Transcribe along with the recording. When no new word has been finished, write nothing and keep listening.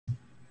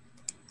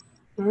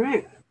All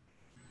right.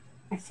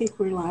 I think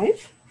we're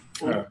live.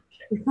 Okay.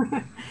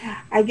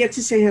 I get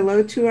to say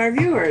hello to our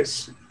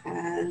viewers.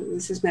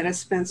 This is Metta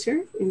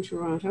Spencer in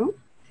Toronto,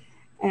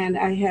 and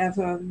I have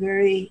a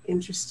very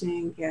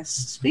interesting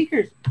guest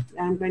speaker.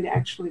 I'm going to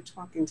actually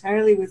talk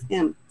entirely with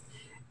him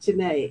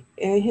today.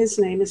 His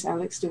name is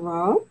Alex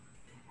Duval,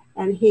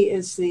 and he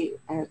is the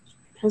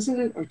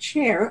president or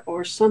chair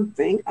or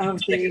something of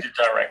the Executive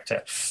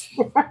director.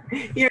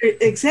 You're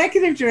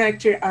executive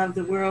director of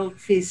the World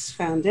Peace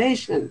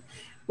Foundation,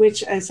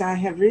 which, as I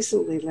have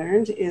recently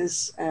learned,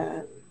 is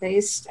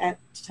based at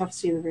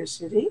Tufts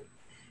University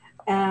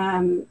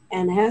and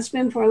has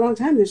been for a long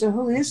time. There's a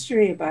whole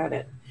history about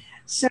it.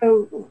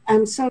 So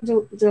I'm so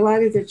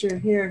delighted that you're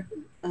here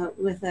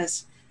with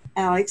us,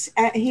 Alex.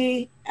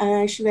 I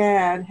should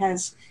add,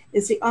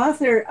 is the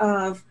author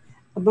of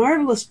a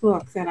marvelous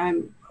book that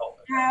I'm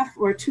half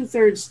or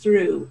two-thirds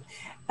through.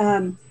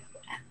 Um,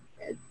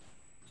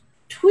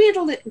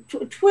 twiddle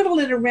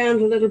it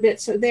around a little bit.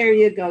 So there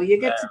you go. You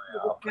get to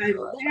the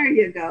title. There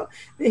you go.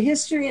 The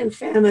history and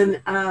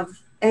famine of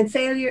and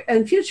failure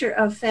and future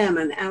of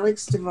famine.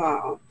 Alex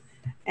Duval,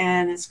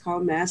 and it's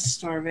called Mass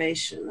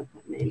Starvation.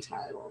 The main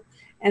title.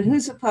 And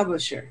who's a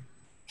publisher?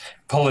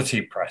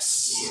 Polity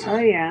Press. Oh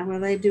yeah. Well,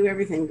 they do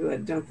everything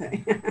good, don't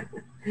they?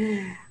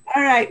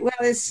 All right. Well,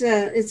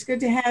 it's good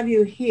to have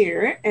you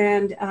here,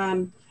 and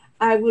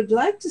I would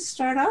like to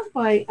start off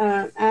by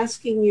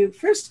asking you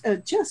first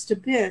just a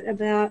bit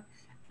about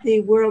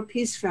the World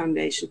Peace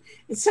Foundation.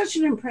 It's such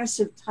an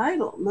impressive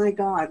title. My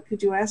God,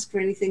 could you ask for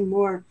anything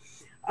more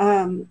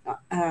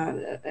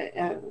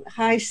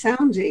high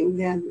sounding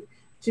than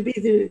to be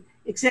the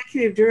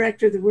executive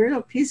director of the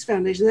World Peace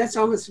Foundation? That's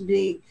almost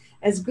being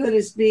as good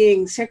as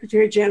being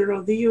Secretary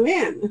General of the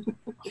UN.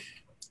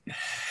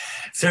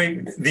 So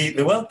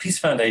the World Peace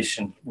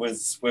Foundation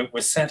was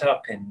set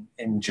up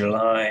in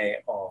July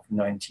of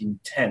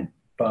 1910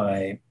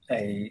 by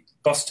a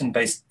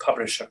Boston-based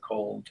publisher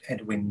called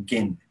Edwin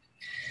Ginn.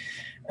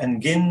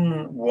 And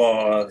Ginn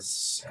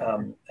was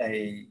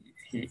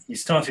he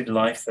started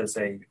life as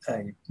a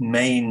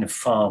Maine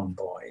farm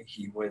boy.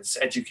 He was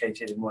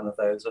educated in one of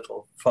those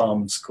little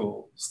farm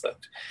schools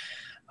that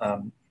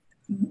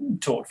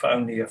taught for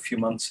only a few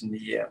months in the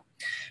year,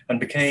 and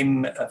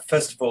became,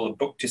 first of all, a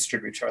book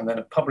distributor and then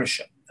a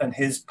publisher. And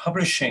his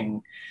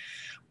publishing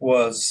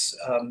was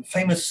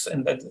famous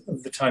at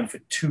the time for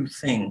two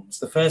things.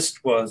 The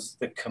first was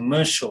the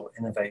commercial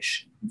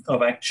innovation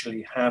of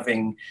actually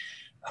having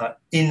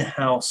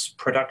in-house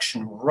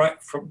production right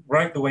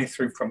the way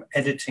through from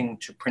editing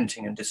to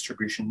printing and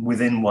distribution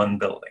within one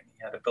building.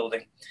 He had a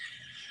building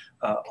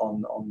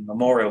on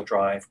Memorial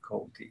Drive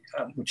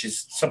which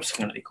is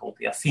subsequently called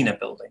the Athena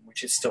Building,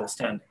 which is still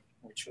standing,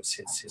 which was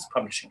his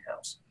publishing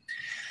house.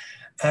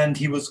 And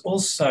he was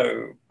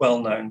also well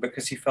known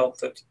because he felt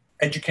that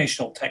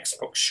educational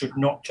textbooks should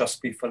not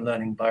just be for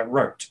learning by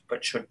rote,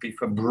 but should be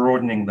for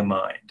broadening the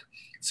mind.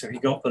 So he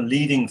got the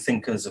leading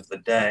thinkers of the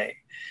day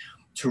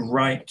to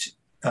write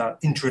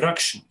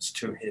introductions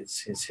to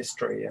his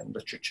history and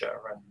literature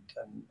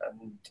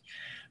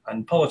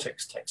and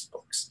politics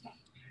textbooks,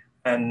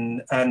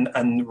 and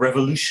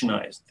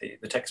revolutionized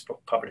the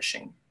textbook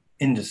publishing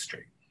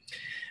industry,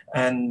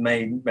 and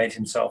made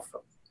himself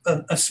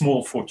a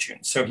small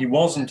fortune. So he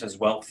wasn't as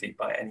wealthy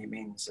by any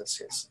means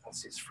as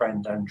his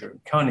friend Andrew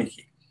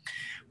Carnegie.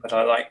 But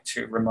I like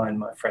to remind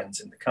my friends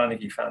in the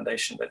Carnegie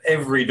Foundation that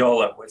every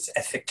dollar was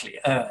ethically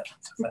earned.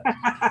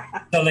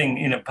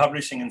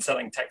 Publishing and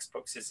selling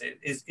textbooks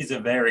is a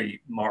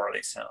very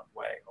morally sound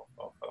way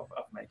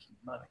of making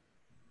money.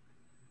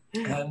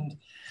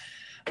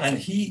 And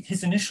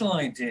his initial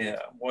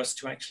idea was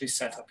to actually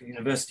set up a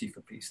University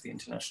for Peace, the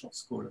International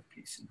School of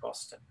Peace in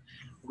Boston,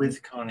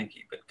 with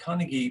Carnegie. But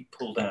Carnegie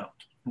pulled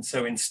out. And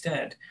so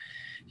instead,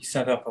 he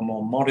set up a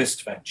more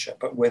modest venture,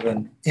 but with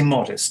an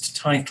immodest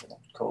title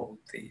called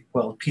the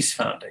World Peace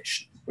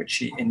Foundation, which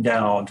he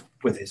endowed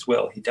with his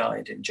will. He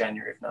died in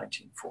January of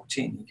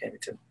 1914. He gave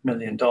it $1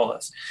 million.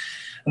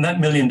 And that $1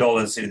 million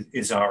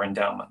is our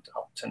endowment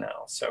up to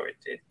now. So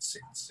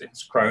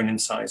it's grown in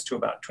size to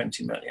about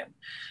 20 million.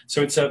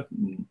 So it's a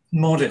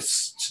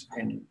modest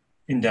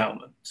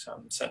endowment,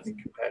 certainly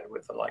compared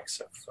with the likes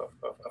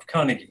of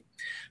Carnegie,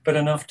 but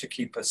enough to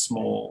keep a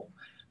small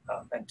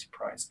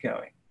enterprise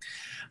going.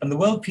 And the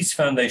World Peace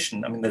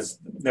Foundation, I mean,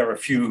 there are a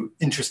few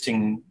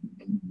interesting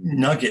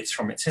nuggets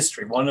from its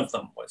history. One of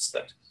them was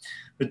that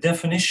the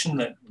definition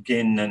that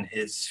Ginn and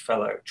his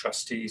fellow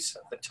trustees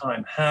at the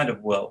time had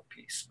of world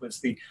peace was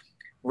the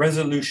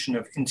resolution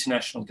of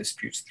international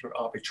disputes through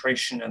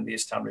arbitration and the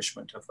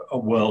establishment of a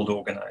world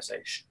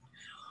organization.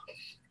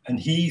 And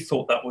he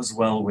thought that was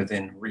well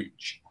within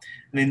reach.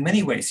 And in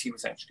many ways, he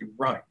was actually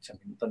right. I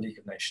mean, the League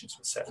of Nations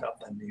was set up,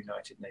 then the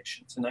United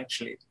Nations, and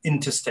actually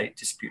interstate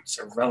disputes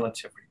are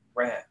relatively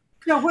rare.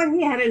 So what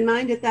he had in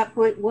mind at that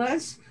point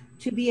was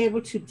to be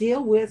able to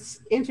deal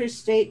with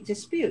interstate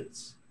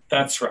disputes.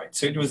 That's right.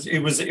 So it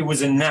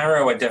was a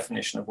narrower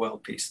definition of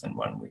world peace than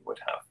one we would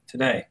have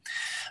today.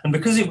 And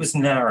because it was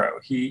narrow,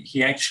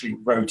 he actually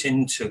wrote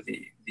into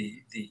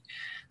the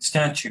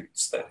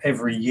statutes that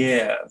every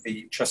year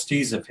the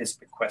trustees of his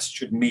bequest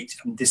should meet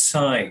and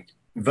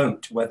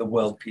vote whether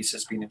world peace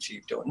has been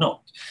achieved or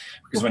not.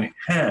 Because when it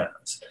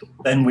has,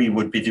 then we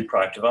would be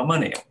deprived of our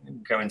money. It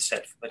would go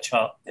instead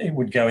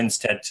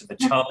to the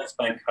Charles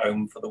Bank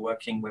Home for the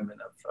Working Women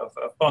of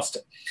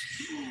Boston.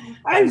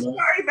 I'm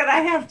sorry, but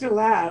I have to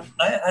laugh.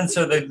 And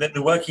so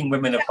the working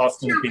women of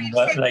Boston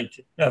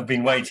have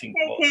been waiting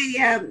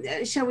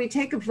for. Shall we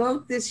take a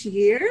vote this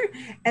year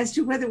as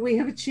to whether we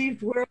have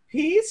achieved world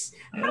peace?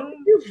 How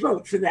would you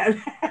vote for that?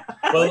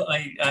 Well,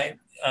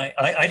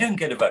 I don't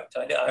get a vote.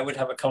 I would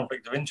have a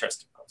conflict of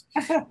interest,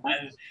 of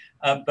course.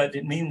 But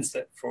it means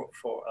that for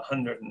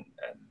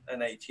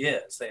 108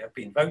 years they have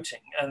been voting,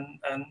 and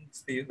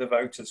the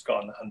vote has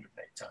gone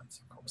 108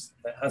 times. Of course,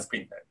 there has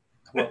been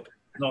no world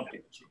not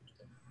been achieved.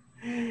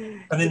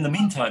 And in the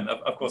meantime,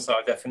 of course,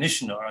 our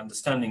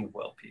understanding of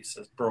world peace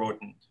has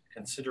broadened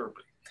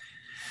considerably.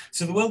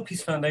 So the World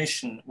Peace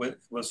Foundation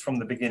was from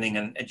the beginning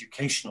an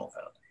educational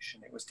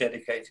foundation. It was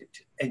dedicated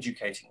to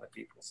educating the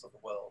peoples of the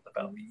world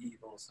about the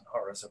evils and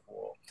horrors of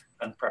war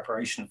and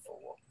preparation for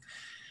war.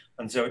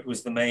 And so it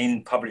was the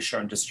main publisher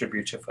and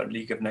distributor for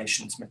League of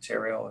Nations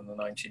material in the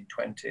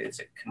 1920s.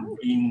 It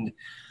convened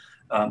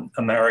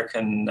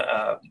American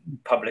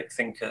public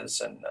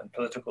thinkers and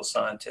political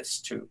scientists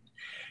to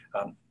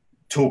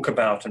talk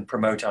about and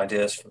promote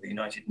ideas for the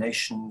United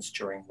Nations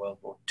during World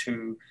War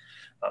II.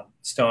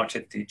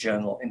 Started the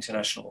journal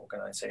International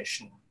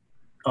Organization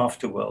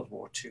after World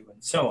War II,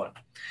 and so on,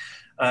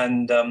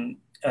 and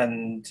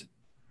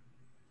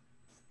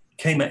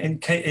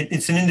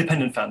it's an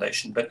independent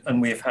foundation, and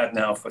we have had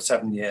now for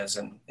 7 years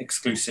an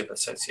exclusive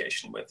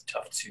association with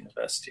Tufts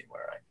University,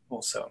 where I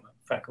also am a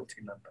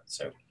faculty member.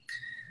 So,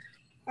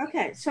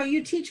 okay, so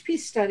you teach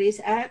peace studies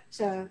at.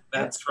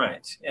 That's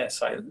right.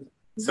 Yes,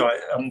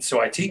 so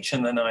I teach,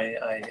 and then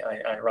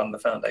I run the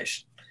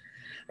foundation.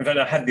 In fact,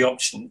 I had the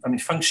option. I mean,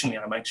 functionally,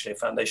 I'm actually a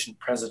foundation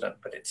president,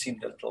 but it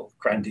seemed a little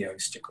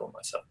grandiose to call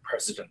myself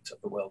president of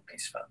the World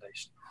Peace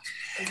Foundation.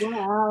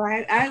 Well,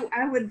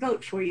 I would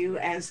vote for you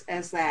as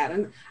that.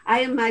 And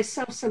I am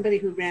myself somebody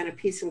who ran a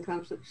peace and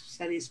conflict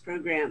studies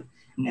program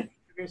at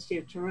the University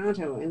of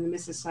Toronto in the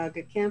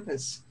Mississauga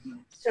campus.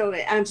 So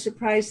I'm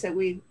surprised that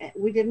we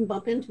didn't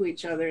bump into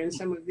each other in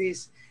some of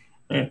these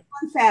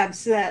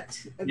confabs that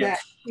people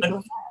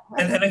have.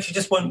 And actually,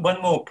 just one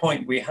more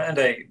point. We had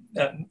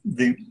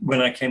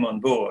when I came on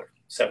board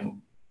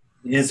 7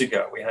 years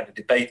ago, we had a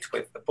debate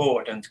with the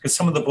board, and because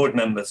some of the board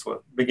members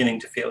were beginning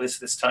to feel, is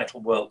this title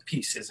World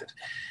Peace? Is it,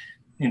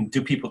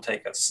 do people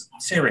take us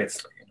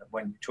seriously?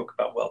 When you talk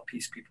about world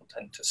peace, people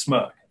tend to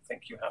smirk and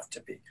think you have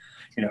to be,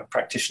 a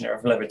practitioner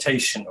of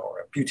levitation or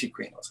a beauty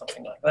queen or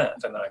something like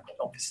that. And I'm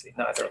obviously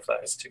neither of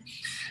those two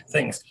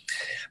things.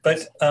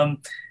 But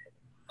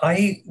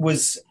I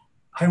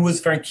was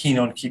very keen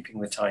on keeping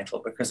the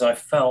title because I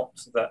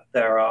felt that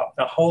there are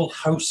a whole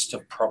host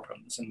of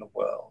problems in the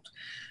world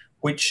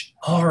which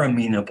are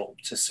amenable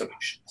to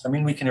solutions. I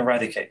mean, we can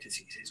eradicate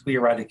diseases. We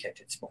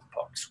eradicated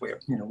smallpox. We're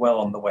well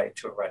on the way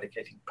to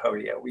eradicating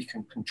polio. We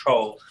can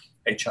control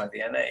HIV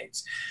and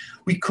AIDS.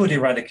 We could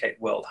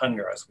eradicate world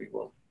hunger, as we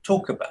will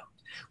talk about.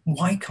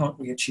 Why can't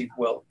we achieve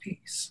world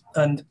peace?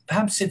 And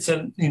perhaps it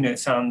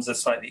sounds a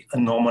slightly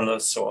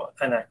anomalous or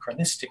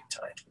anachronistic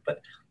title,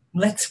 but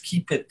let's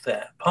keep it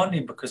there, partly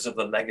because of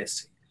the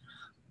legacy,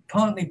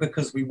 partly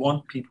because we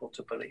want people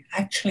to believe,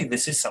 actually,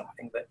 this is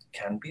something that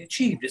can be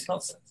achieved. It's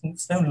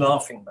no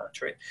laughing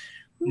matter. It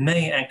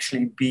may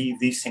actually be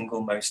the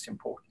single most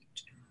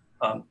important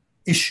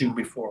issue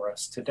before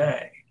us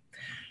today.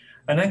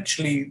 And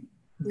actually,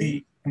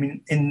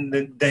 in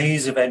the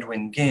days of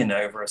Edwin Ginn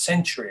over a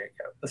century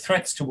ago, the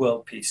threats to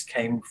world peace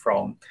came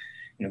from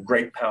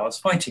great powers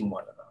fighting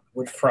one another.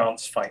 Would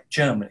France fight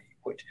Germany?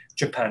 Would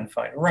Japan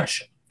fight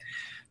Russia?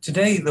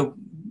 Today,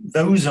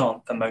 those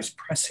aren't the most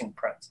pressing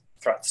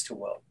threats to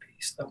world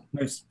peace. The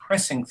most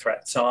pressing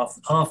threats are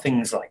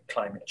things like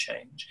climate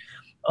change,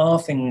 are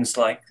things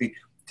like the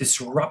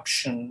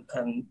disruption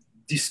and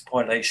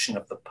despoilation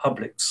of the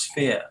public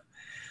sphere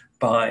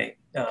by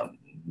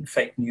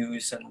fake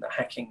news and the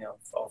hacking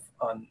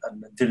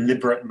and the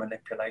deliberate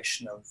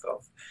manipulation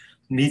of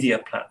media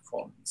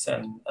platforms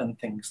and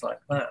things like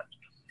that.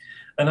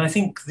 And I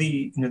think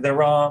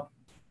there are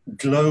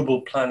global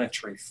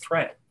planetary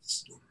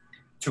threats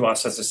to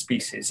us as a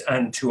species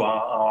and to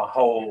our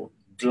whole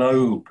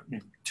globe,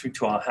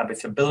 to our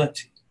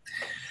habitability.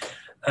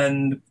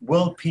 And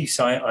world peace,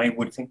 I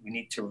would think we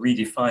need to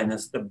redefine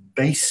as the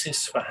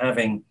basis for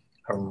having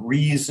a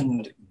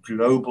reasoned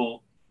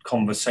global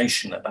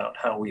conversation about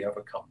how we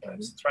overcome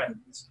those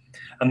threats.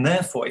 And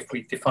therefore, if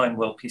we define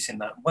world peace in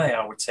that way,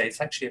 I would say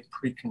it's actually a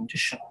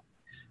precondition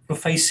for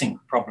facing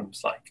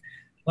problems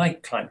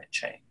like climate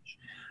change,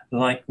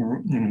 like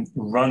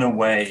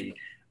runaway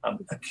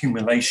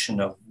accumulation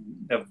of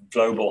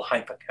global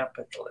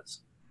hypercapitalism,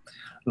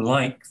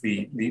 like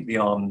the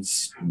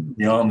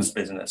arms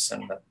business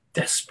and the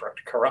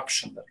desperate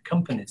corruption that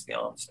accompanies the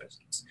arms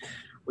business,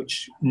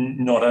 which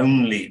not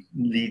only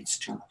leads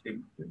to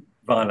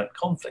violent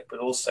conflict, but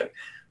also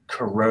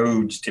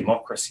corrodes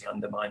democracy,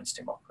 undermines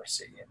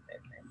democracy in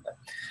the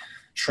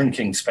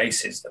shrinking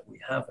spaces that we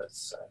have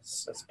as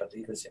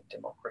believers in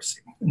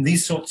democracy. And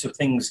these sorts of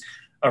things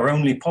are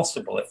only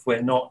possible if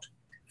we're not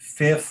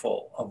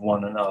fearful of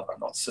one another,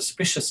 not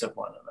suspicious of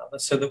one another,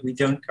 so that we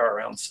don't go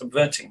around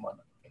subverting one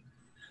another.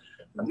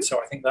 And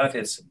so I think that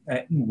is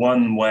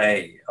one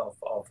way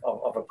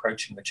of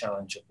approaching the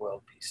challenge of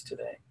world peace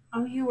today.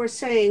 Oh, you were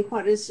saying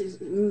what is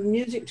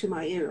music to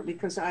my ear,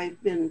 because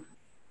I've been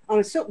on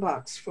a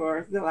soapbox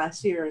for the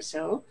last year or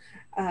so,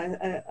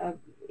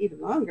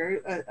 even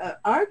longer,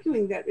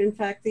 arguing that in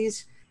fact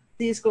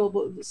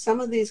some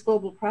of these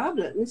global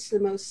problems, the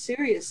most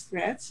serious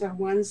threats, are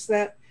ones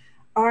that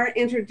are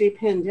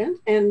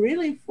interdependent and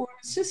really form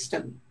a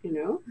system. You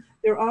know,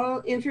 they're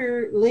all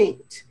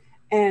interlinked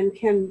and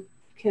can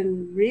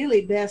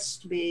really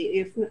best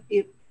be,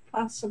 if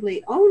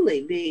possibly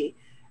only be,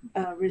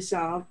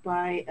 resolved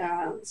by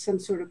some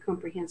sort of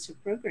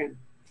comprehensive program.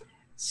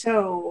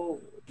 So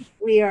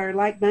we are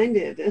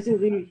like-minded.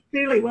 We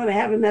clearly want to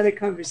have another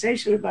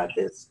conversation about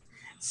this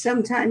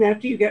sometime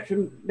after you get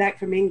back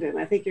from England.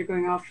 I think you're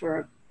going off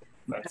for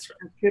a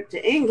trip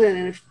to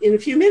England in a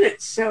few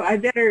minutes. So I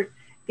better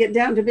get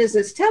down to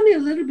business. Tell me a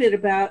little bit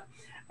about,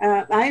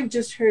 I've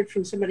just heard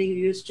from somebody who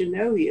used to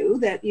know you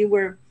that you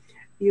were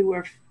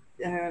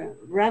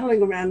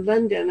rattling around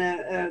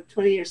London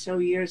 20 or so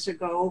years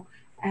ago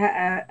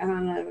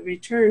on a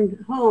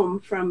return home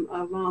from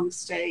a long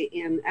stay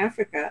in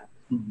Africa.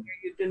 Where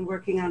you've been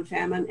working on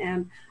famine.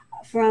 And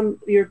from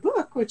your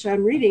book, which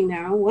I'm reading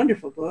now,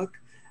 wonderful book,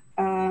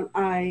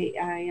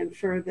 I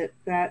infer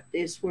that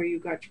is where you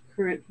got your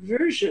current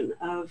version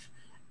of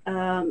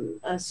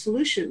a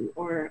solution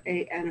or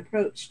an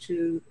approach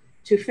to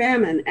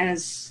famine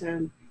as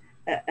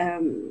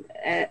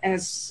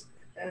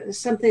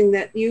something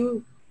that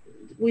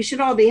we should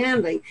all be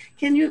handling.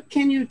 Can you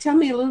tell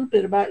me a little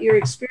bit about your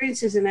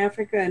experiences in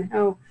Africa and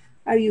how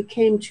you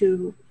came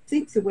to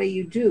think the way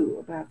you do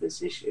about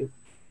this issue?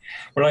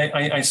 Well,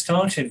 I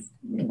started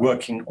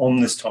working on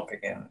this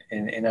topic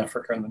in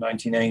Africa in the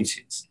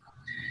 1980s,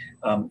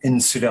 in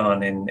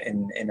Sudan,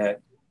 in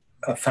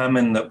a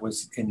famine that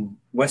was in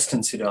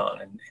Western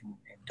Sudan, in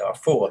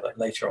Darfur, that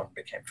later on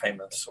became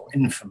famous or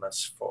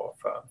infamous for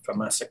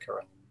massacre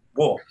and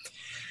war.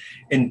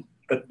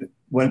 But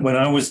when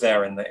I was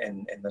there in the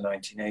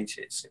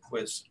 1980s, it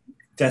was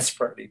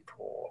desperately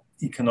poor,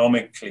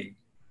 economically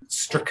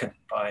stricken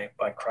by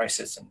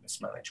crisis and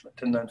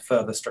mismanagement, and then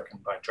further stricken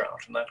by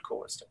drought, and that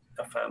caused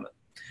a famine.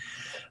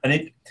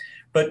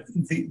 But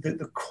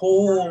the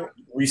core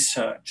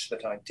research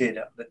that I did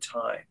at the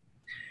time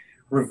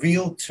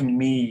revealed to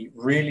me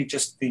really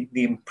just the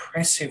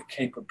impressive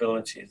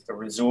capabilities, the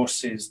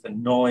resources, the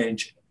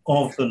knowledge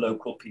of the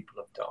local people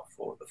of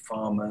Darfur, the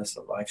farmers,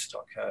 the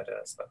livestock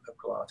herders, the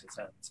local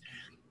artisans,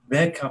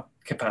 their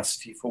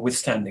capacity for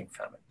withstanding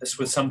famine.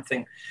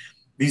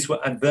 These were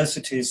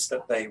adversities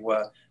that they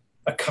were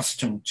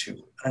accustomed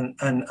to, and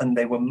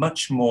they were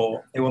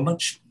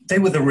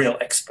the real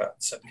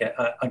experts at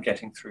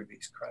getting through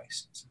these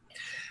crises.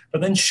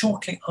 But then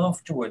shortly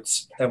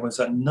afterwards, there was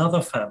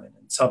another famine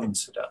in southern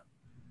Sudan.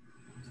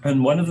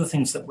 And one of the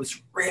things that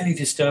was really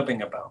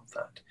disturbing about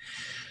that,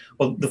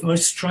 well, the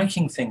most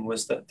striking thing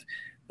was that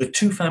the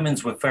two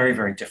famines were very,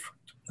 very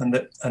different. And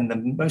the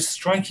most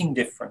striking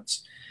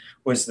difference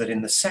was that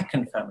in the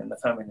second famine, the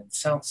famine in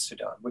South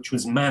Sudan, which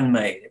was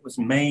man-made, it was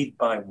made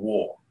by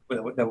war.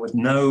 There was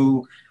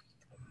no,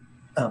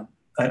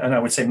 and I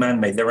would say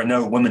man-made, there are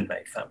no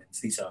woman-made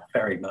famines. These are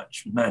very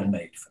much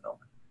man-made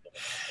phenomena.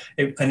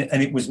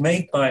 And it was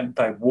made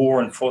by war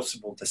and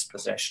forcible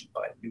dispossession,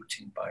 by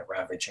looting, by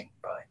ravaging,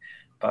 by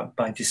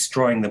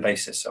destroying the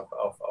basis of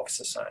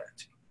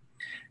society,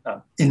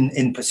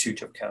 in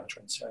pursuit of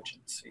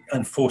counterinsurgency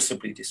and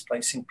forcibly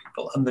displacing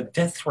people. And the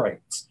death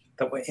rates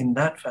that were in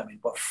that famine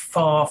were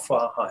far,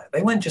 far higher.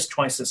 They weren't just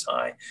twice as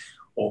high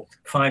or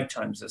 5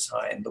 times as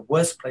high. In the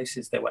worst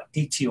places, they were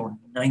 80 or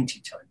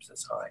 90 times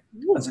as high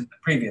as in the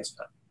previous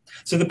famine.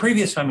 So the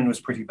previous famine was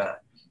pretty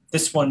bad.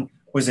 This one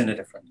was in a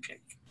different league.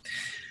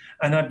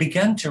 And I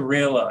began to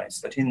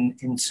realize that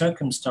in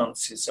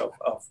circumstances of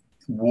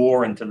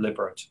war and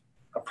deliberate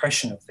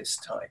oppression of this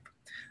type,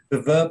 the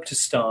verb to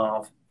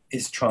starve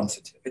is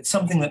transitive. It's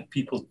something that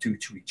people do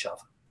to each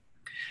other.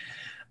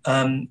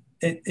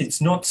 It's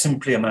not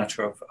simply a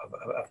matter of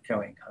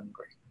going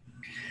hungry.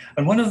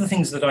 And one of the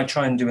things that I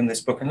try and do in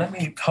this book, and let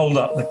me hold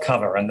up the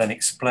cover and then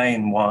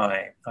explain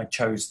why I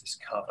chose this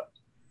cover.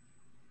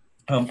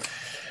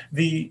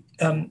 The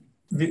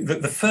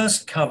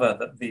first cover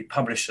that the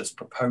publishers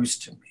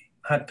proposed to me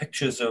had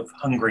pictures of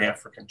hungry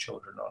African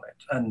children on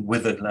it and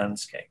withered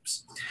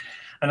landscapes.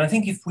 And I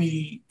think if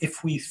we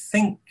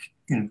think,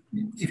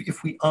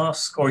 if we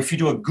ask, or if you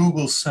do a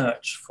Google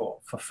search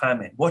for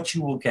famine, what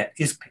you will get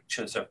is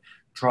pictures of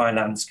dry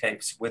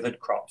landscapes, withered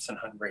crops, and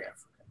hungry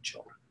African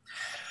children.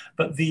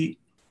 But the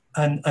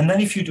And then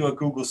if you do a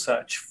Google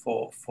search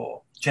for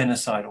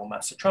genocide or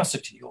mass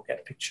atrocity, you'll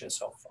get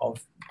pictures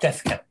of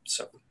death camps,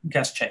 of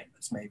gas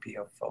chambers, maybe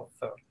of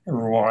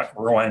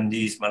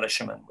Rwandese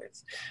militiamen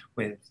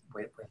with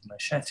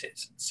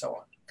machetes and so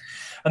on.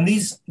 And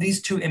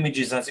these two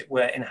images, as it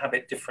were,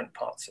 inhabit different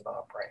parts of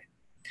our brain.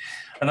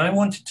 And I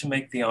wanted to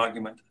make the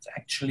argument that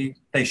actually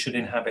they should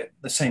inhabit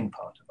the same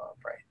part of our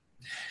brain.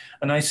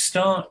 And I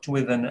start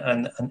with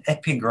an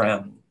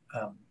epigram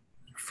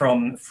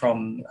from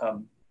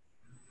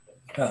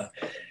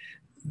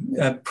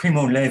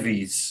Primo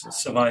Levi's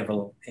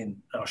survival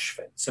in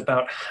Auschwitz,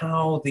 about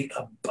how the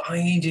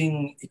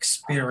abiding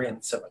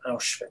experience of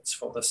Auschwitz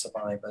for the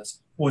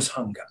survivors was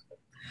hunger.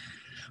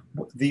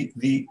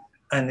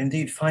 And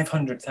indeed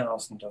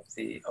 500,000 of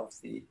the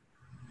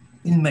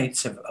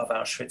inmates of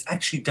Auschwitz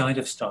actually died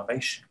of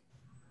starvation.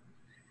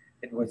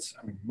 It was,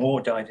 I mean, more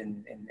died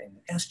in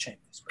gas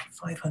chambers, but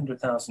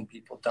 500,000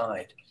 people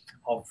died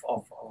of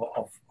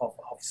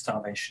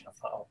starvation, of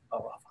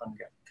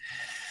hunger.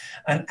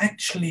 And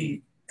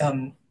actually,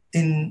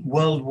 in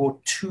World War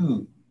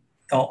II,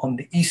 on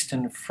the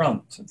Eastern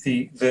Front,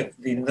 the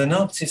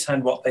Nazis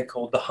had what they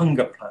called the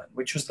hunger plan,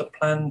 which was the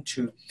plan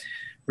to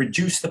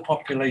reduce the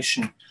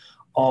population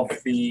of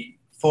the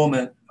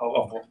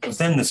of what was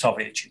then the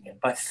Soviet Union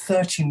by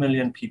 30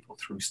 million people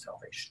through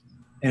starvation,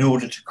 in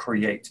order to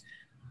create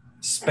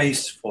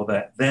space for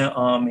their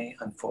army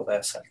and for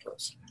their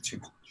settlers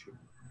to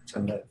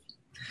live,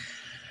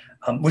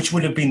 which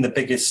would have been the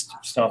biggest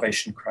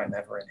starvation crime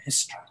ever in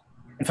history.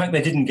 In fact,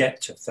 they didn't get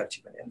to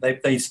 30 million.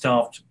 They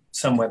starved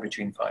somewhere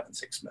between 5 and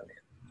 6 million,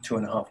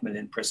 2.5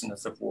 million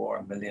prisoners of war,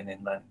 1 million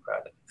in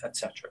Leningrad,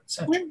 etc.,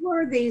 etc. Where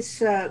were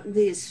these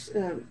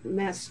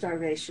mass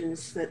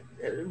starvations that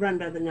run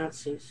by the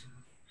Nazis?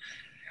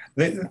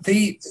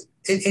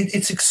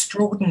 It's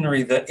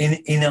extraordinary that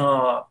in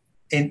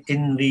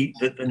the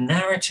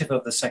narrative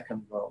of the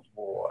Second World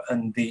War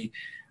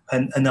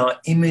and our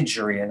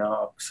imagery and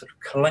our sort of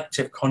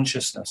collective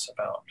consciousness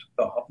about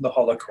the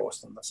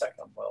Holocaust and the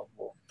Second World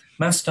War,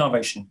 mass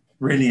starvation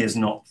really is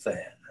not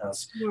there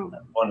as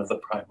one of the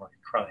primary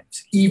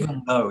crimes,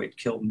 even though it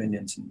killed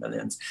millions and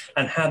millions.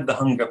 And had the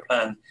hunger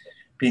plan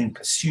been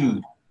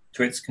pursued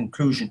to its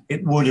conclusion,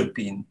 it would have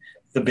been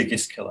the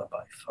biggest killer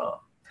by far.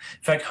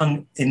 In fact,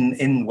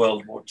 in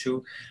World War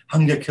II,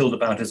 hunger killed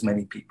about as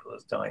many people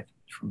as died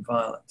from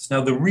violence.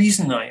 Now, the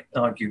reason I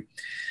argue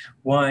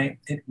why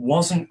it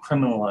wasn't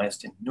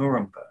criminalized in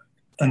Nuremberg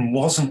and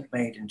wasn't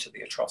made into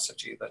the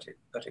atrocity that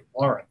it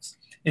warrants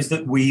is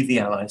that we, the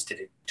Allies, did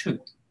it too.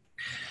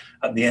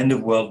 At the end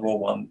of World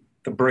War I,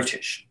 the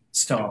British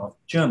starved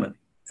Germany,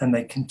 and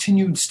they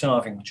continued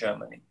starving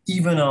Germany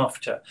even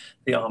after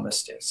the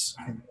armistice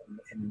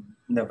in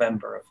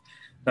November of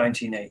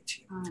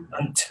 1918,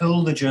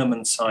 until the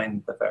Germans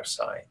signed the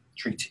Versailles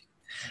Treaty.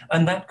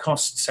 And that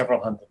cost several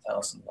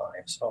 100,000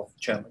 lives of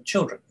German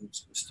children who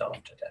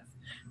starved to death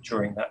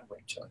during that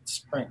winter and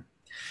spring.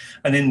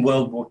 And in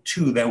World War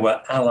II, there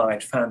were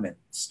Allied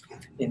famines,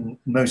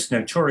 most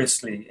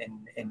notoriously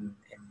in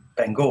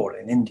Bengal,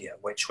 in India,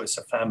 which was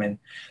a famine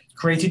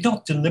created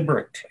not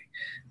deliberately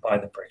by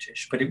the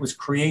British, but it was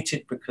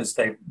created because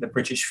the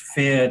British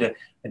feared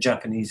a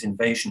Japanese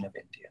invasion of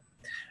India.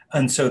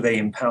 And so they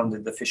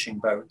impounded the fishing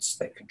boats,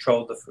 they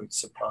controlled the food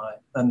supply,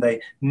 and they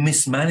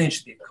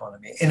mismanaged the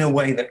economy in a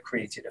way that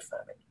created a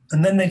famine.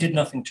 And then they did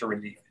nothing to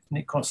relieve it, and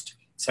it cost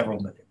several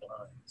million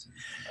lives.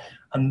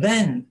 And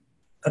then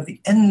at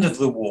the end of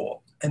the war,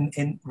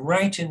 and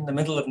right in the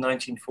middle of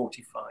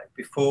 1945,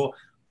 before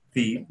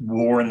the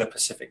war in the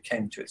Pacific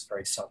came to its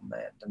very sudden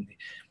end, and the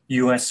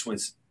US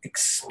was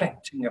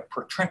expecting a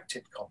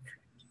protracted conflict,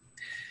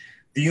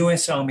 the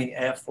US Army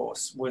Air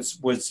Force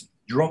was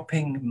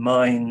dropping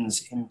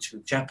mines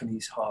into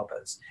Japanese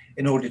harbors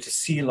in order to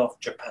seal off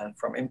Japan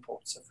from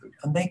imports of food.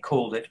 And they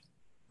called it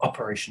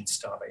Operation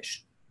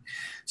Starvation.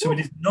 So it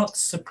is not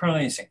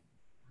surprising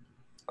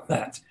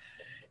that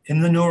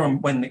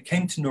when it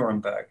came to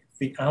Nuremberg,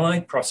 the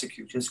Allied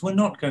prosecutors were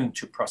not going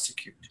to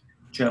prosecute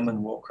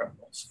German war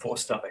criminals for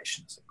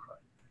starvation as a crime.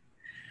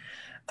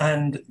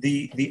 And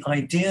the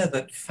idea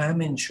that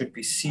famine should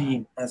be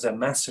seen as a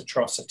mass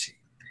atrocity,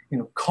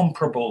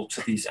 comparable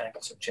to these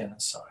acts of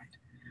genocide,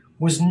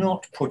 was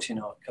not put in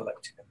our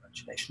collective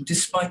imagination,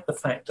 despite the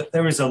fact that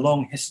there is a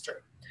long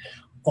history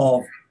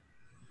of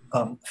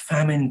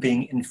famine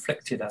being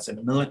inflicted as a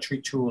military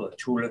tool, a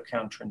tool of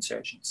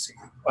counterinsurgency,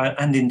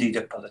 and indeed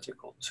a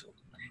political tool.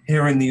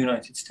 Here in the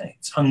United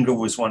States, hunger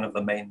was one of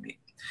the main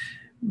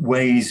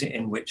ways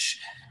in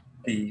which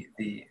the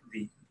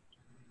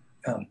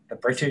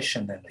British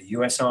and then the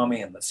US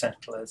Army and the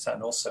settlers,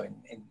 and also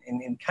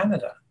in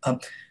Canada,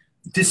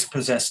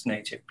 dispossessed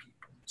native people.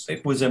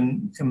 It was a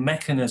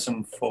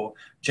mechanism for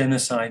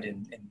genocide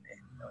in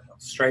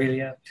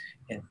Australia,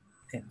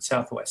 in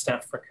Southwest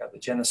Africa. The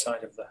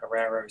genocide of the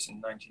Hereros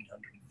in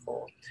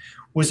 1904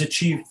 was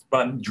achieved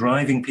by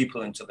driving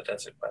people into the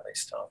desert where they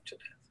starved to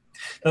death.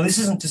 Now, this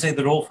isn't to say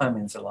that all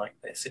famines are like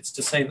this. It's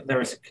to say that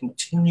there is a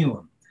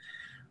continuum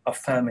of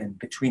famine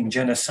between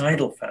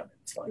genocidal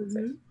famines like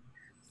this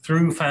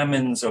through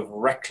famines of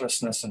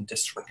recklessness and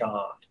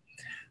disregard,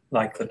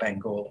 like the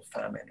Bengal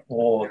famine,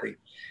 or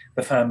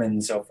the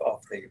famines of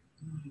the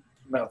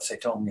Mao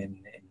Zedong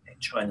in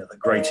China, the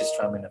greatest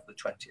famine of the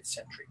 20th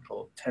century,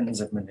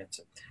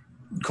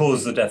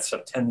 caused the deaths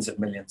of tens of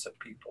millions of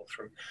people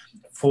through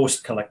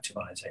forced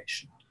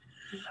collectivization,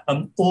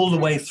 all the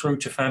way through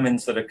to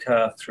famines that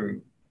occur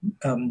through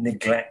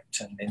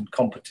neglect and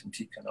incompetent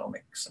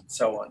economics and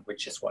so on,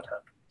 which is what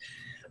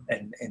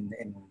happened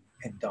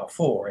in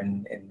Darfur,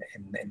 in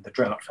the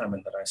drought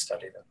famine that I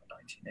studied in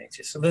the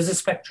 1980s. So there's a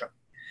spectrum.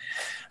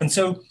 And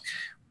so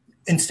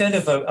instead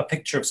of a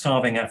picture of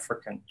starving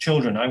African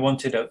children, I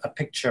wanted a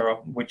picture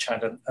of which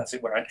had, as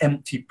it were, an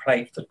empty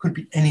plate that could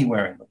be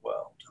anywhere in the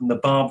world. And the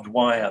barbed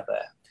wire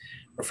there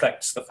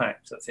reflects the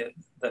fact that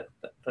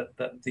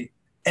the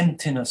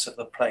emptiness of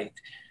the plate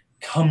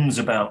comes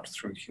about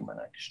through human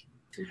action.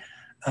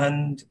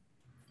 And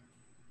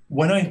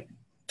when I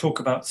talk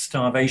about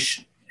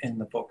starvation in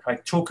the book, I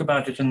talk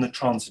about it in the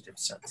transitive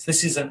sense.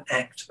 This is an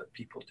act that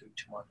people do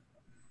to one another.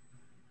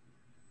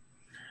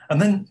 And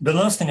then the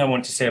last thing I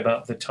want to say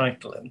about the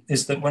title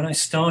is that when I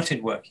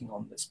started working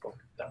on this book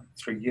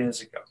 3 years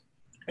ago,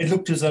 it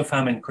looked as though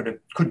famine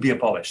could be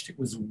abolished. It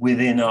was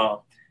within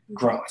our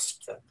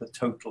grasp, the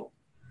total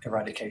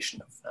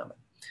eradication of famine.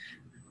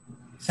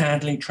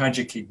 Sadly,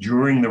 tragically,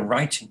 during the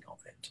writing of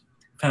it,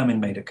 famine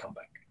made a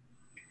comeback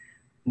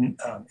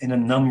in a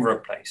number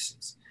of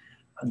places,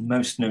 and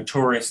most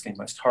notoriously,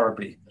 most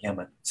horribly in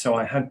Yemen. So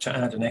I had to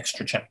add an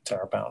extra chapter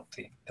about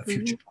the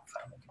future of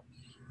famine.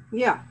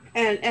 Yeah,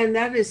 and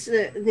that is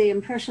the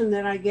impression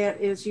that I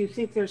get is you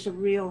think there's a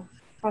real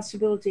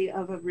possibility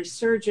of a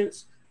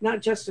resurgence,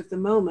 not just at the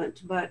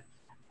moment, but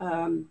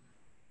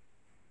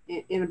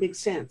in a big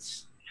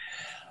sense.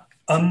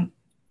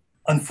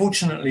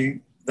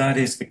 Unfortunately, that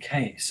is the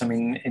case. I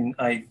mean,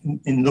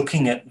 in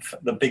looking at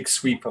the big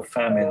sweep of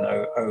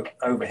famine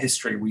over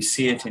history, we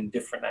see it in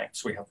different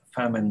acts. We have the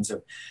famines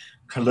of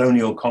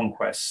colonial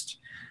conquest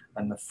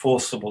and the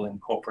forcible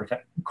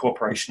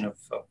incorporation of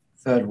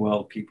third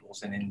world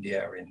peoples in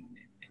India, in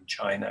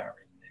China,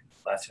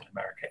 in Latin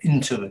America,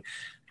 into the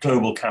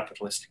global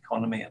capitalist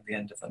economy at the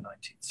end of the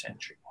 19th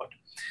century, what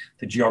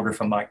the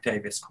geographer Mike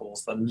Davis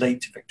calls the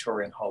late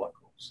Victorian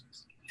Holocaust.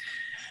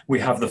 We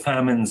have the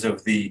famines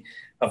of the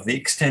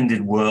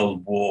extended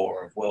World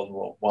War, of World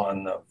War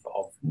I,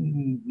 of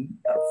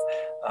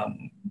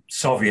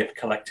Soviet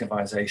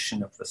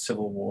collectivization of the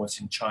civil wars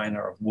in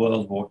China, of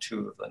World War II,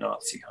 of the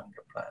Nazi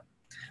hunger plan.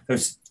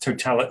 Those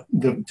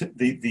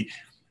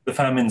the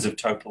famines of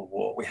total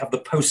war. We have the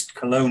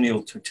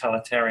post-colonial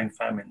totalitarian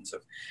famines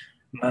of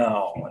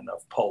Mao and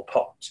of Pol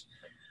Pot.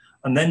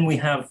 And then we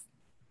have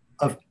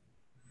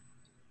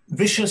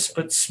vicious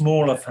but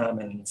smaller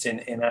famines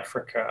in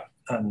Africa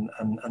and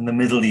the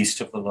Middle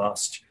East of the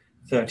last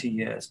 30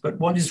 years. But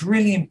what is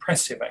really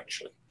impressive,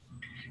 actually,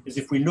 is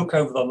if we look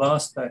over the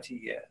last 30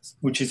 years,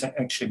 which is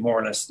actually more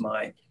or less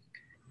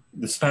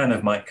the span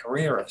of my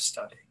career of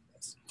studying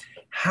this,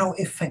 how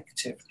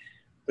effective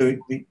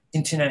the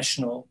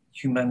international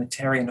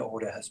humanitarian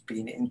order has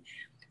been in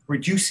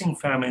reducing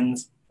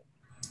famines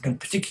and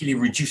particularly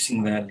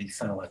reducing their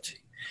lethality.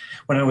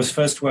 When I was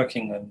first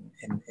working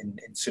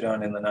in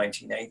Sudan in the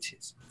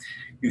 1980s,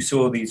 you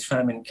saw these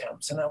famine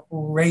camps and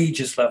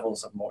outrageous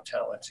levels of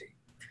mortality,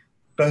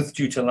 both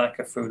due to lack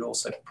of food,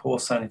 also poor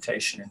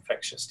sanitation,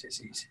 infectious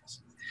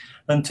diseases.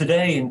 And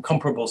today, in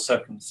comparable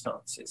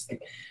circumstances, the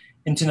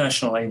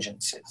international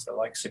agencies, the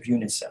likes of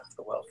UNICEF,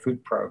 the World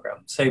Food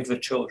Programme, Save the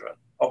Children,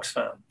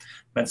 Oxfam,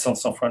 Médecins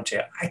Sans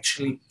Frontières,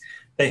 actually,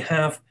 they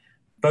have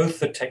both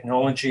the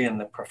technology and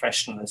the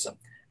professionalism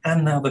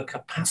and now the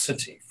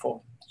capacity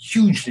for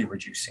hugely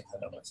reducing the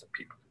numbers of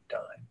people who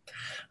die.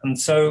 And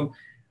so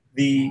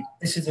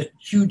this is a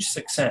huge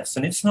success,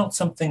 and it's not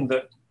something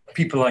that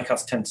people like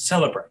us tend to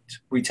celebrate.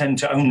 We tend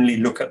to only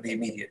look at the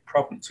immediate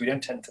problems. We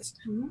don't tend to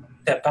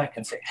step back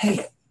and say,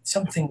 hey,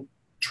 something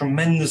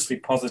tremendously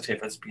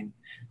positive has been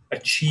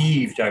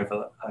achieved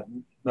over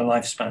the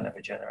lifespan of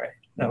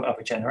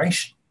a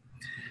generation.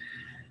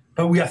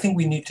 But I think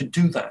we need to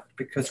do that,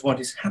 because what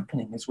is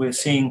happening is we're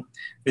seeing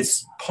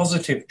this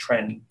positive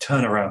trend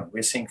turn around.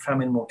 We're seeing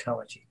famine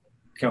mortality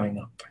going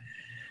up.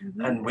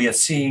 And we are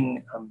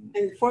seeing...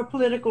 and for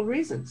political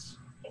reasons.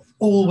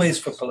 Always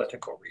for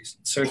political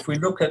reasons. So if we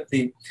look at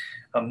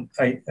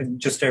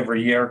just over a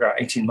year ago,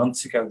 18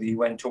 months ago, the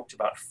UN talked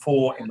about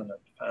 4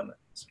 imminent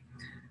famines.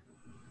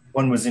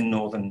 One was in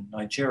northern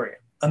Nigeria.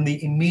 And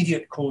the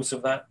immediate cause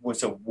of that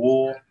was a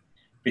war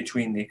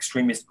between the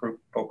extremist group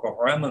Boko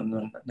Haram and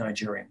the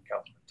Nigerian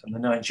government. And the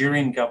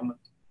Nigerian government,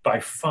 by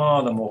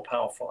far the more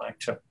powerful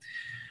actor,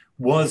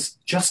 was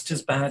just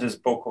as bad as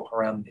Boko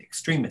Haram, the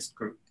extremist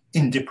group,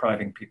 in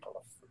depriving people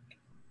of food.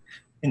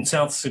 In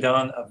South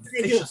Sudan, a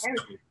vicious...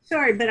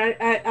 Sorry, but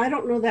I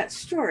don't know that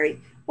story.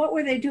 What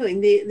were they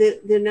doing?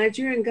 The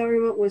Nigerian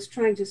government was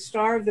trying to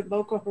starve the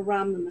Boko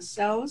Haram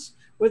themselves?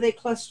 Were they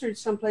clustered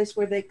someplace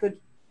where they could...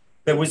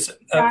 There was...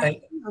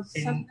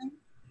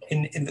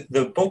 In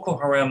the Boko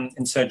Haram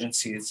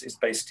insurgency is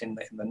based in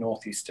the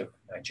northeast of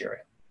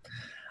Nigeria.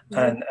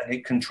 and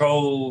it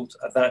controlled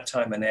at that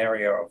time an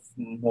area of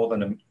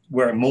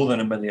where more than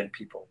 1 million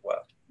people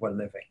were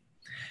living.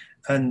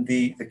 And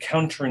the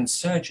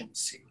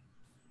counterinsurgency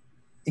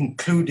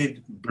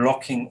included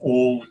blocking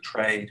all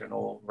trade and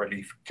all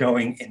relief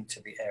going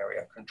into the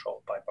area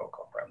controlled by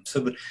Boko Haram.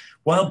 So that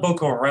while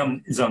Boko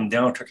Haram is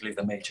undoubtedly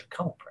the major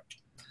culprit,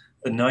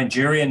 the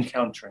Nigerian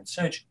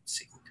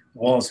counterinsurgency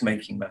was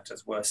making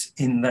matters worse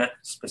in that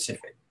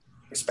specific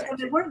respect. So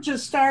they weren't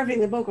just starving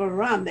the Boko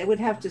Haram, they would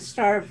have to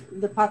starve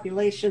the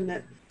population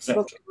that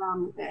Boko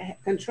Haram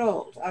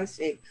controlled. I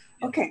see.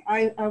 Okay,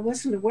 I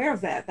wasn't aware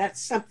of that.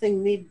 That's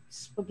something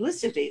needs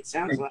publicity, it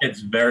sounds like.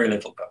 It's very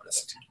little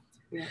publicity.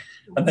 Yeah.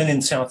 And then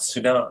in South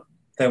Sudan,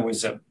 there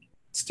was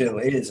still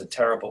is a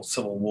terrible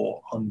civil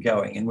war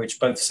ongoing in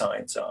which both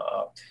sides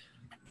are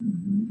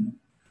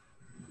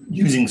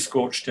using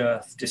scorched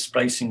earth,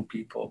 displacing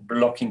people,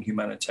 blocking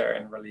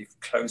humanitarian relief,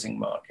 closing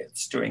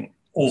markets, doing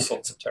all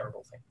sorts of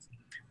terrible things,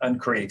 and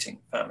creating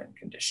famine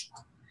conditions.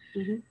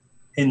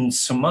 In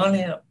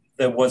Somalia,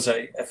 there was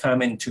a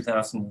famine in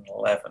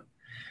 2011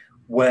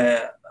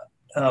 where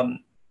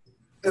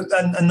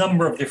a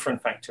number of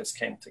different factors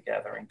came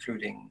together,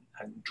 including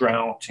a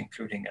drought,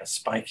 including a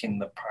spike in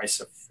the price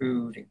of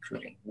food,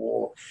 including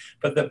war.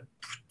 But the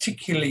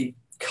particularly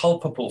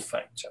culpable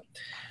factor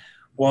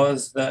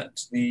was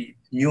that the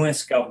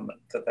US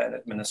government, the then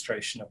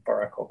administration of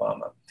Barack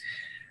Obama,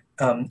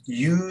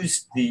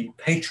 used the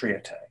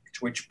Patriot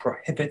Act, which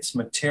prohibits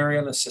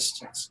material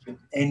assistance to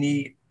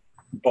any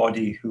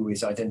body who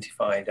is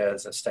identified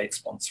as a state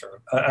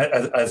sponsor,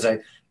 as a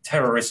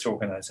terrorist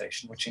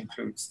organization, which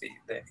includes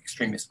the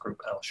extremist group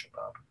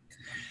Al-Shabaab.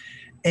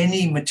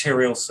 Any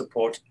material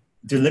support,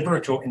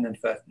 deliberate or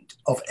inadvertent,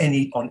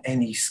 on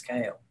any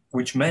scale,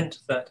 which meant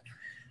that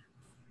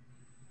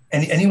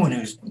anyone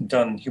who's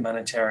done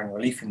humanitarian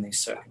relief in these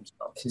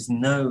circumstances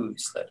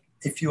knows that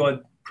if you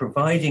are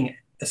providing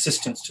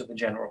assistance to the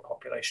general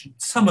population,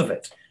 some of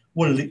it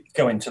will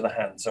go into the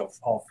hands of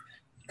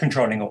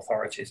controlling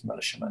authorities,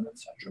 militiamen,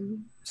 etc.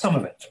 Some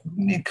of it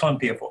can't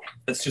be avoided.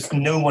 It's just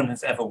no one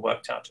has ever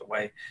worked out a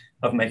way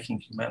of making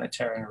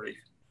humanitarian relief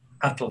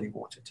utterly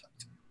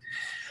watertight.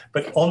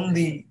 But on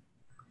the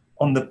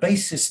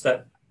basis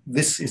that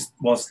this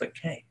was the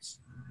case,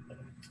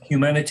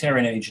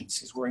 humanitarian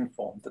agencies were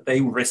informed that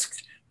they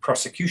risked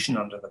prosecution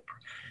under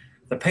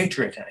the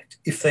Patriot Act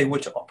if they were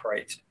to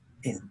operate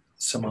in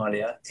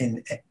Somalia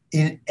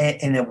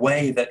in a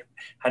way that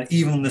had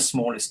even the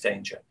smallest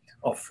danger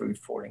of food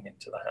falling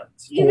into the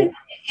hands. Even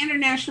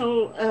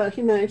international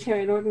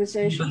humanitarian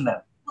organizations. Even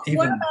that.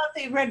 What about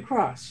the Red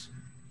Cross?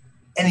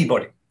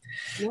 Anybody.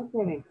 No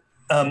kidding.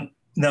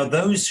 Now,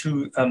 those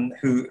who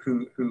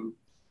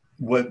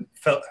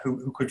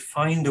could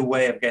find a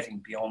way of getting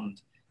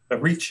beyond the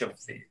reach of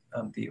the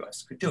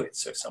US could do it.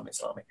 So some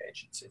Islamic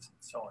agencies and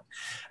so on.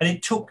 And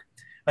it took,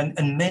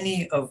 and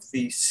many of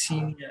the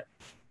senior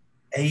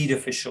aid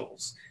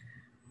officials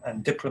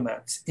and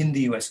diplomats in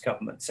the US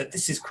government said,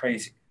 this is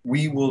crazy.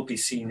 We will be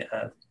seen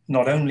as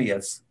not only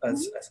as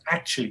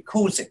actually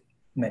causing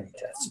many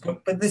deaths,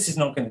 but this is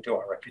not going to do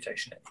our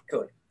reputation any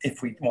good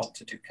if we want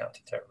to do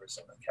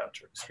counterterrorism and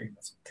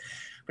counter-extremism.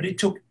 But it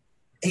took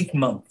 8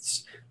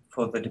 months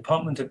for the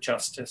Department of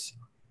Justice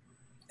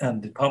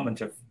and the Department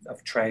of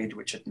Trade,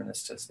 which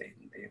administers the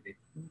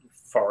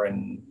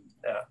foreign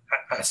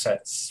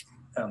assets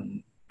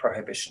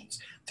prohibitions,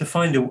 to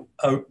find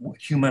a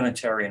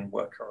humanitarian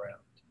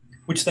workaround,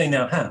 which they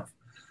now have.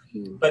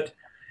 But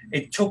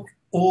it took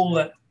all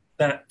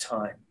that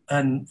time,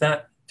 and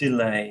that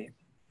delay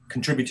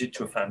contributed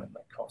to a famine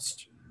that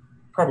cost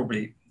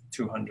probably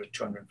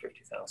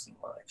 250,000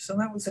 lives. So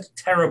that was a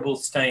terrible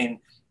stain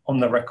on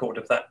the record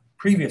of that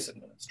previous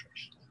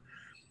administration.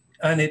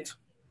 And it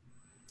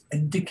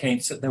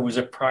indicates that there was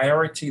a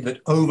priority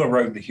that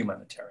overrode the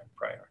humanitarian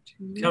priority.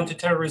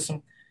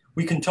 Counterterrorism,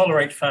 we can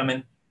tolerate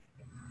famine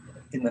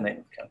in the name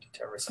of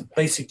counterterrorism.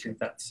 Basically,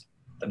 that's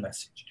the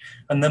message.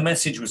 And the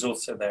message was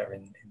also there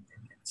in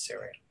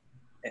Syria.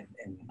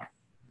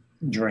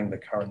 During the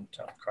current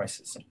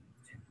crisis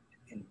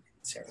in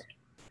Syria.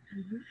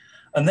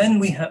 And then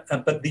we have,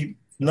 but the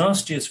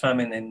last year's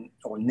famine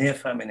or near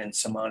famine in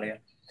Somalia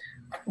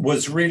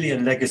was really a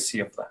legacy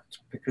of that,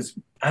 because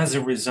as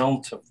a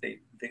result of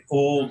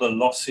all the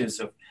losses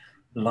of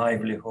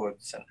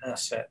livelihoods and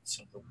assets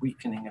and the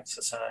weakening of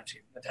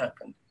society that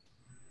happened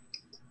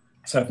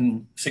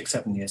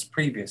 6-7 years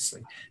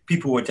previously,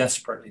 people were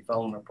desperately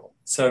vulnerable.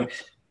 So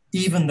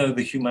even though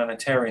the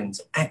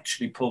humanitarians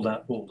actually pulled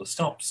out all the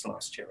stops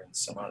last year in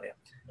Somalia,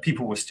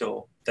 people were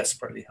still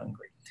desperately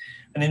hungry.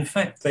 And in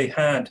fact, they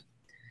had,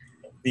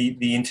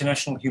 the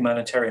international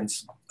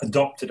humanitarians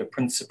adopted a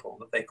principle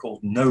that they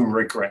called no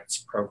regrets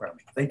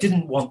programming. They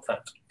didn't want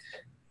that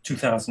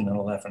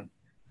 2011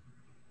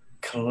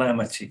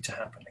 calamity to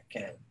happen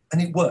again.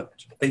 And it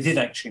worked. They did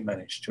actually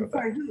manage to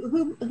avoid.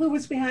 Who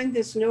was behind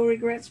this no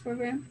regrets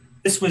program?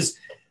 This was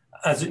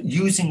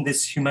using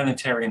this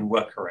humanitarian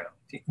workaround.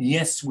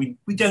 Yes, we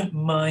don't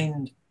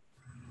mind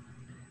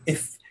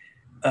if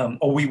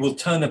or we will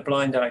turn a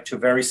blind eye to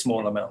very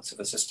small amounts of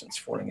assistance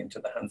falling into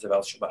the hands of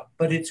Al-Shabaab.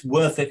 But it's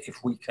worth it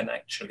if we can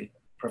actually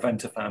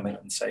prevent a famine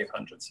and save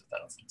hundreds of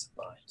thousands of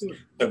lives.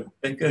 So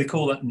they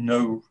call that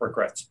no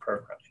regrets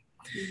programming.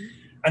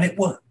 And it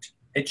worked.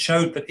 It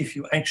showed that if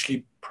you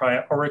actually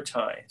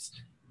prioritize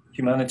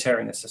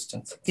humanitarian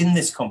assistance in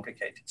this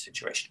complicated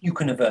situation, you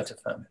can avert a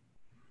famine.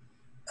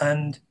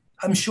 And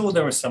I'm sure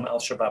there are some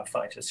Al-Shabaab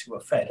fighters who were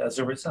fed as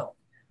a result.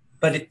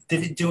 But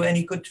did it do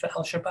any good for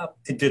Al-Shabaab?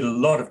 It did a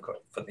lot of good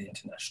for the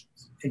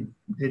internationals.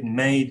 It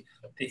made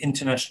the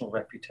international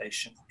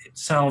reputation, it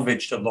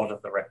salvaged a lot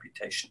of the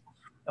reputation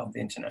of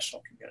the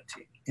international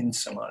community in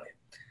Somalia,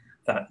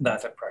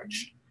 that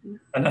approach.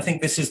 And I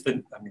think this is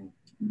I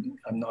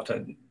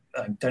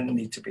don't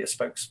need to be a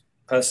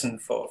spokesperson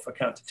for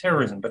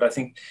counterterrorism, but I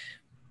think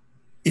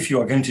if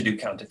you are going to do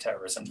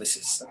counterterrorism, this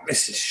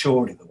is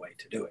surely the way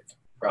to do it,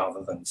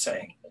 rather than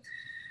saying,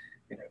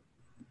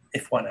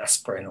 if one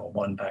aspirin or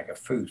one bag of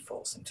food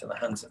falls into the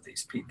hands of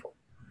these people,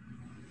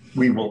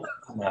 we will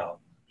allow.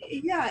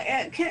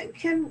 Yeah,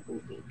 can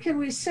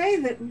we say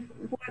that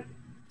what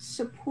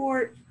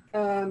support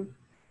the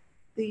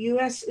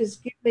U.S. is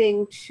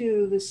giving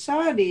to the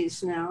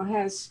Saudis now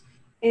has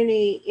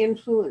any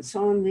influence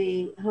on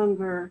the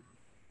hunger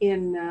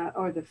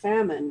or the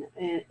famine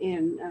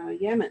in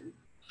Yemen?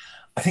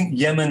 I think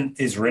Yemen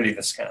is really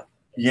the scam.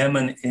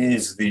 Yemen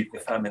is the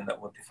famine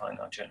that will define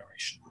our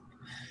generation.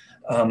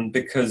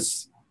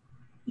 Because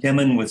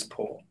Yemen was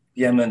poor.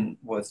 Yemen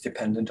was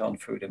dependent on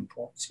food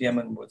imports.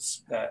 Yemen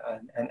was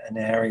an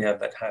area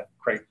that had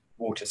great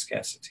water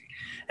scarcity.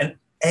 And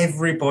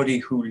everybody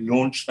who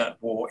launched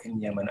that war in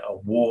Yemen, a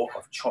war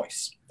of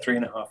choice,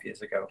 3.5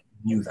 years ago,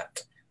 knew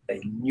that. They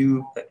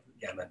knew that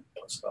Yemen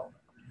was vulnerable.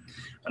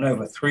 And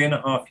over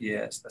 3.5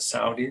 years, the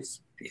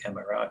Saudis, the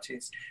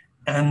Emiratis,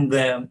 and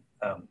their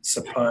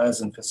suppliers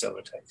and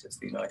facilitators,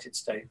 the United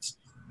States,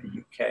 the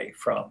UK,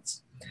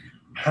 France,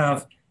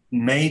 have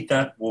made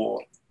that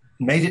war,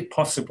 made it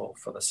possible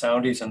for the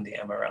Saudis and the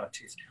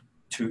Emiratis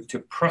to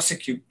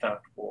prosecute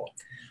that war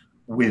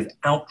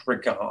without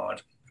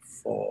regard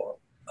for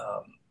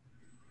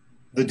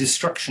the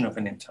destruction of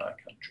an entire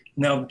country.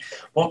 Now,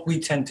 what we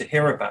tend to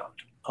hear about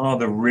are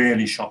the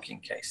really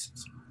shocking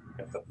cases,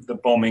 the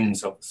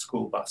bombings of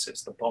school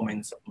buses, the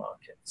bombings of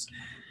markets,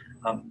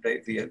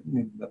 the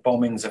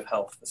bombings of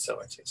health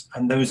facilities,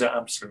 and those are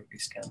absolutely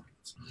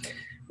scandalous.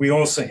 We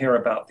also hear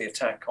about the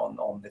attack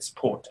on this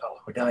port,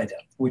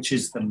 Al-Hudaydah, which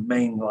is the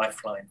main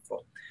lifeline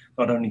for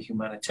not only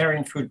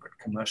humanitarian food, but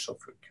commercial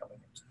food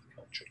coming into the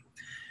country.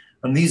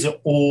 And these are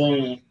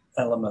all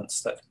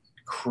elements that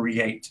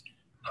create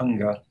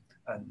hunger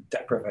and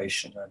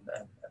deprivation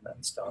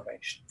and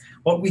starvation.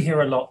 What we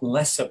hear a lot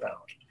less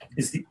about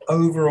is the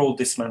overall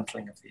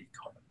dismantling of the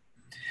economy,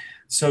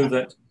 so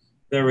that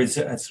there is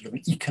a sort of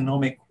an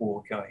economic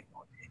war going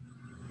on in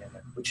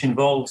Yemen, which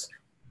involves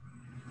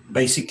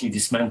basically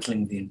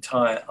dismantling the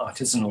entire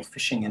artisanal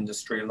fishing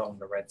industry along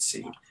the Red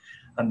Sea.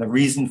 And the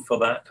reason for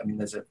that,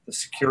 the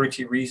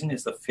security reason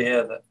is the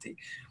fear that the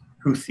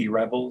Houthi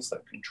rebels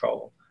that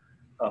control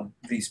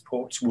these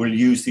ports will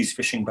use these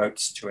fishing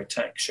boats to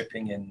attack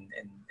shipping in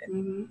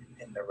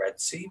the Red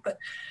Sea. But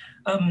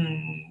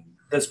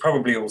there's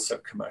probably also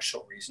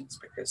commercial reasons,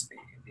 because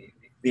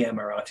the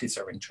Emiratis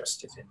are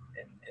interested in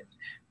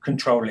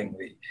controlling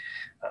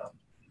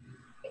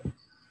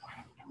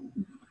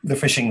the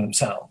fishing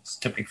themselves,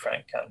 to be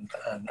frank,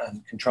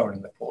 and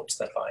controlling the ports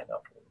that line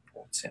up all the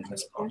ports in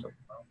this part of the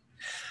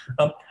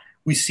world.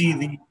 We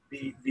see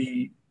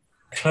the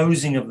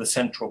closing of the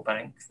central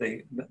bank,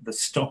 the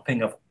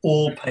stopping of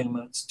all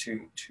payments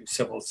to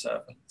civil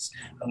servants,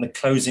 and the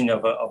closing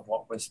of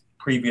what was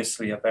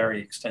previously a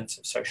very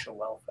extensive social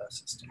welfare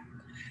system.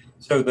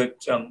 So that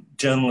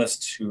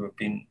journalists who have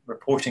been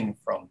reporting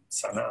from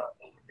Sana'a,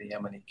 the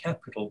Yemeni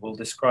capital, will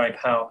describe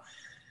how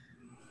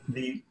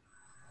the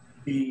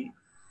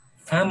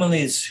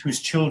families whose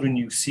children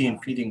you see in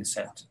feeding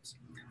centers,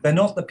 they're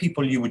not the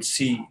people you would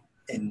see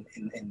in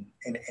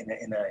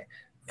a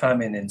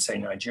famine in, say,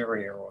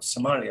 Nigeria or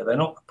Somalia. They're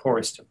not the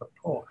poorest of the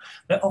poor.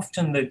 They're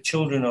often the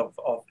children of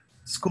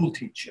school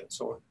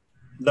teachers or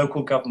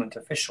local government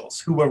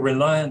officials who were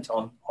reliant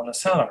on a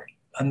salary.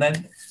 And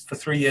then for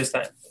 3 years,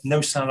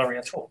 no salary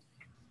at all.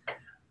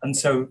 And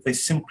so they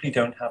simply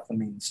don't have the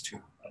means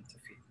to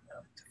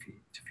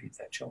feed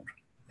their children.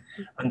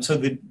 And so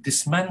the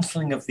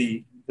dismantling of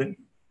the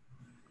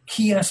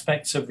key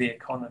aspects of the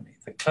economy,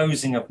 the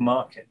closing of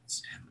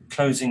markets, the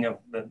closing of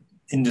the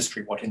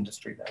industry, what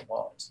industry there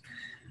was,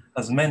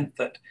 has meant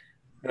that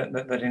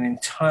an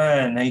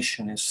entire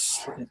nation is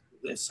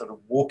sort of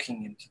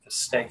walking into the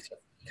state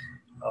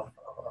of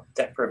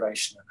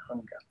deprivation and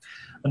hunger.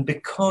 And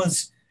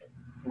because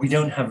we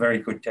don't have very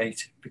good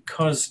data,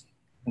 because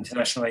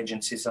international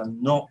agencies are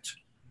not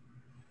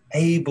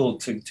able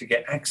to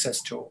get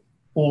access to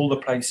all the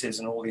places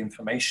and all the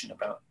information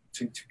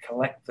to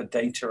collect the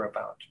data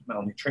about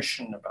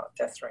malnutrition, about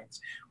death rates,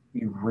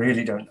 we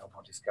really don't know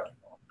what is going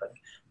on, but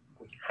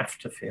we have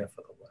to fear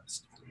for the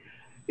worst.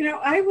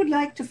 I would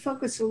like to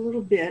focus a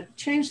little bit,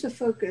 change the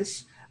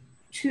focus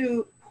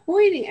to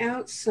pointing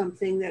out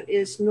something that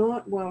is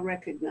not well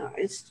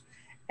recognized,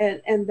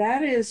 and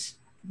that is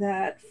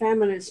that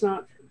famine is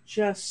not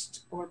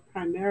just or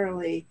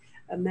primarily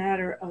a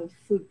matter of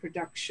food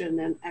production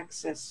and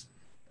access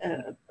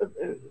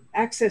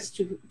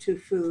to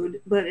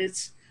food, but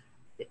it's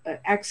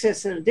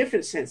access in a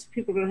different sense.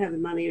 People don't have the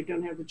money or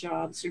don't have the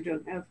jobs or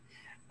don't have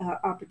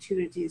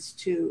opportunities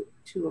to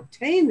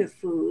obtain the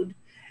food,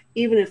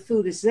 even if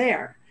food is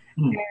there.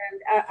 And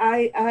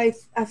I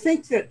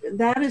think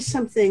that is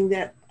something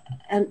that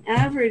an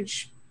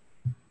average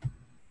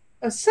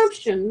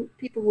assumption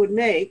people would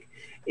make,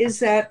 is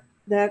that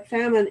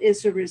famine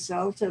is a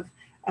result of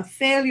a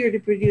failure to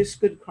produce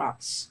good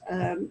crops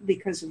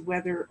because of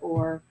weather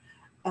or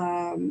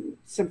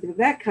something of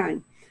that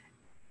kind.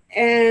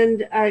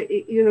 And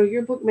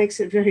your book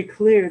makes it very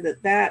clear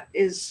that that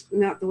is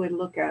not the way to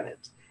look at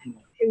it.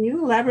 Can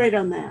you elaborate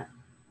on that?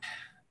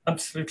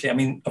 Absolutely. I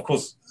mean, of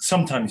course,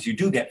 sometimes you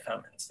do get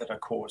famines that are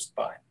caused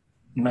by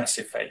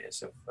massive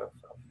failures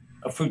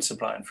of food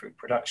supply and food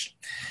production.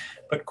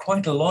 But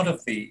quite a lot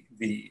of the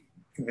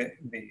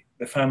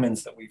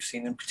famines that we've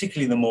seen, and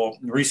particularly the more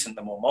recent,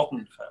 the more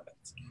modern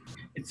famines,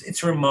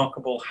 it's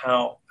remarkable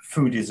how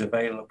food is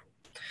available.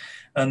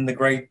 And the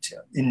great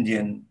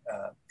Indian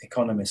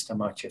economist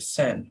Amartya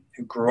Sen,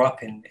 who grew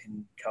up in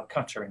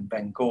Calcutta in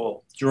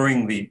Bengal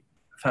during the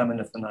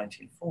famine of the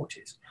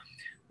 1940s,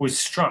 was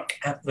struck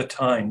at the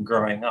time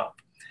growing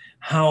up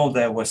how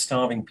there were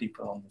starving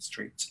people on the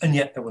streets, and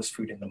yet there was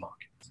food in the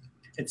markets.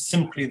 It's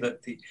simply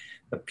that the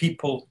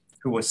people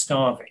who were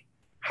starving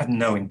had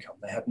no income.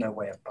 They had no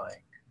way of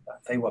buying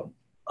that. They were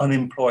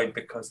unemployed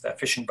because their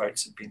fishing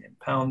boats had been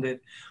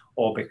impounded,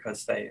 or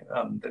because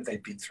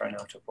they'd been thrown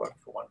out of work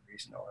for one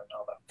reason or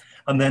another.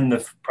 And then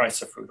the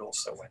price of food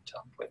also went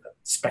up with a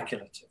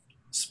speculative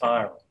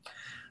spiral,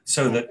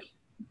 so that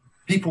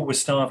people were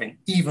starving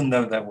even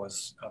though there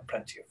was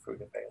plenty of food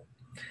available.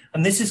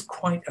 And this is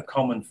quite a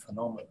common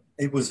phenomenon.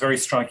 It was very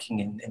striking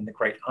in the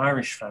Great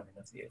Irish Famine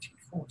of the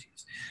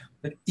 1840s,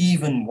 that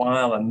even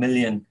while 1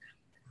 million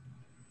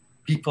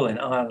people in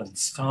Ireland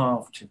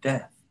starved to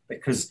death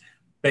because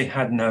they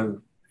had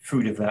no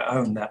food of their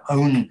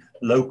own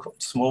local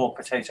small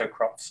potato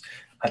crops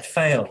had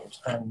failed,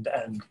 and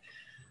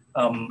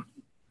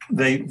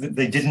they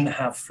didn't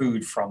have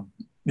food from,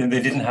 they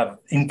didn't have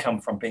income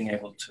from being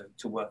able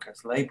to work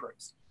as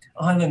laborers.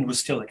 Ireland was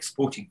still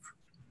exporting food.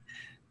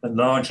 The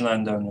large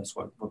landowners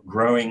were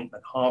growing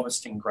and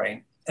harvesting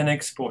grain and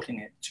exporting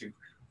it to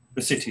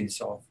the cities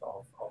of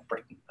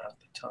Britain at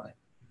the time.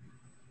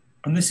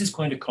 And this is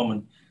quite a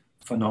common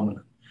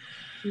phenomenon.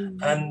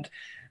 Mm-hmm.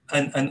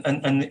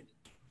 And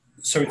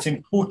so it's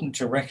important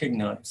to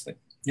recognize that,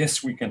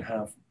 yes, we can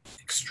have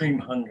extreme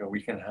hunger,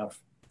 we can have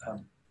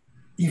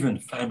even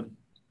famine,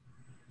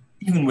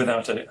 even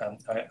without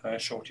a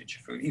shortage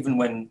of food, even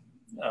when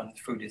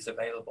food is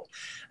available.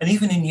 And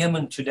even in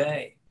Yemen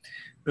today,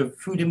 the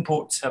food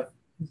imports have,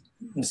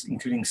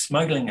 including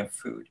smuggling of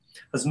food,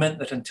 has meant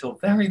that until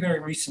very, very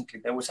recently,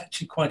 there was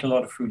actually quite a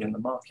lot of food in the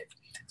market.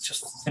 It's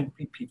just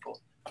simply people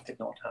did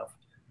not have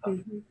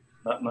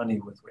that money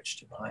with which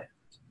to buy it.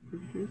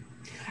 Mm-hmm.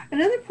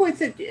 Another point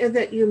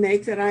that you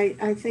make that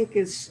I think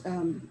is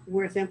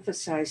worth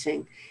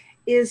emphasizing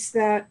is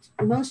that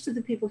most of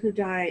the people who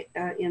die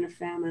in a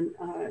famine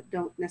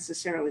don't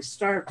necessarily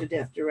starve to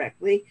death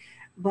directly,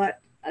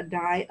 but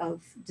die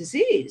of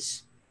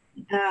disease.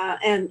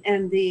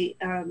 And the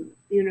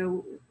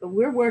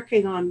we're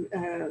working on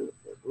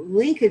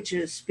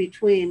linkages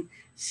between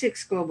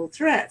 6 global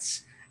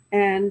threats,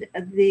 and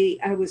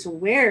I was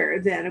aware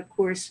that, of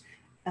course,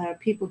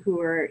 people who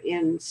are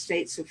in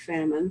states of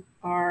famine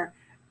are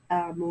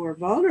more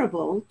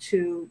vulnerable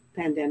to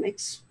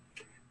pandemics,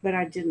 but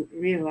I didn't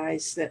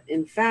realize that,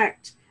 in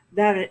fact,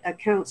 that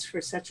accounts for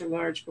such a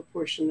large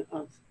proportion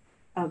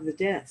of the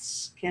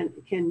deaths.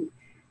 Can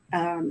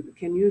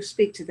you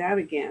speak to that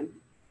again?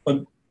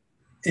 Well,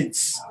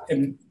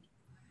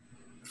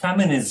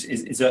 famine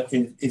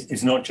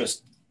is not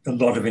just a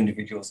lot of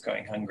individuals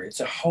going hungry. It's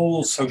a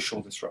whole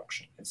social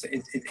disruption. It's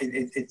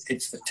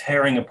the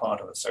tearing apart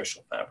of a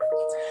social fabric.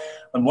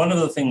 And one of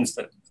the things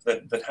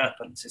that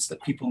happens is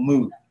that people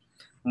move,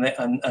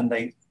 and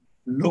they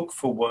look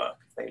for work.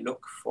 They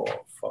look for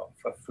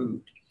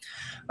food.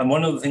 And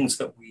one of the things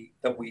that we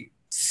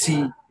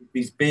see,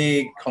 these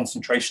big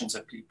concentrations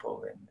of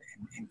people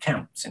in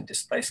camps, in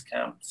displaced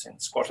camps, in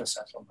squatter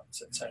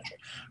settlements, etc.,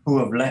 who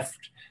have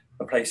left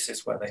the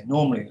places where they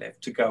normally live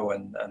to go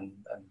and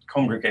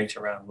congregate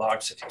around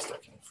large cities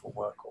looking for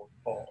work or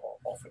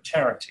for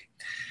charity.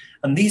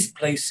 And these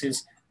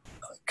places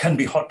can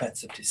be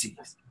hotbeds of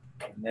disease.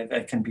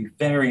 They can be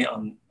very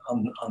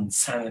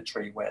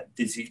unsanitary, where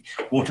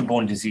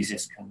waterborne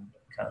diseases can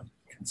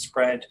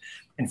spread.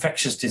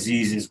 Infectious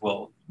diseases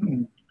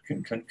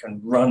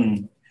can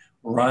run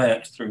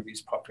riot through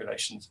these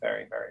populations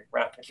very, very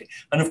rapidly.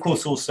 And of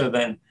course also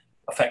then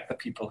affect the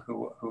people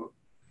who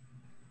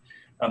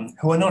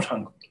are not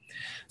hungry.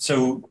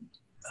 So,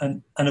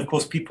 and of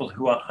course, people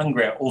who are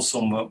hungry are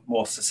also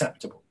more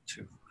susceptible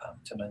to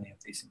many of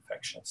these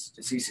infectious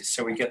diseases.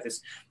 So we get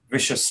this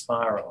vicious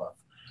spiral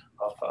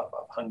of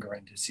hunger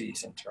and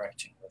disease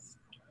interacting with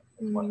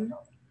one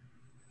another.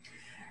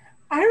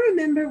 I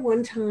remember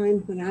one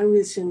time when I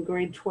was in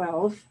grade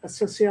 12, a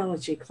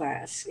sociology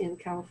class in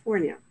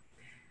California.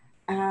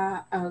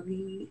 A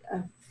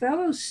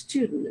fellow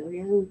student, a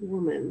young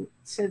woman,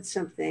 said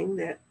something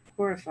that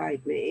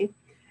horrified me,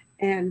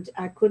 and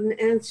I couldn't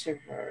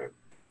answer her.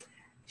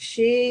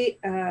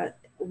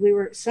 We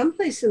were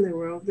someplace in the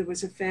world, there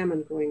was a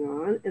famine going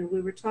on, and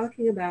we were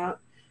talking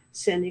about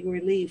sending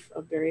relief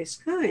of various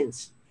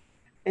kinds.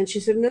 And she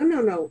said,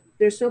 no,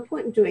 there's no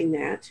point in doing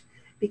that,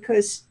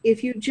 because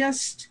if you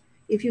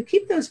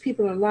keep those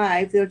people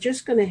alive, they're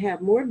just going to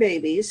have more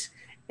babies,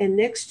 and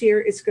next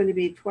year it's going to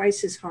be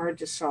twice as hard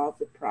to solve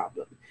the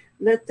problem.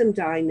 Let them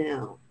die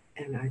now.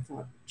 And I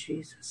thought,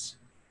 Jesus.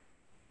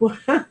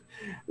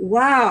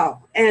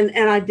 Wow. And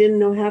I didn't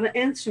know how to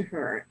answer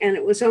her. And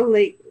it was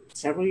only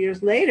several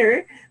years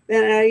later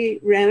that I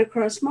ran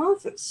across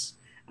Malthus.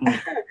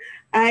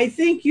 I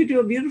think you do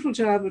a beautiful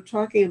job of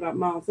talking about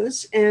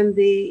Malthus and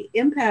the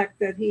impact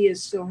that he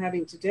is still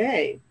having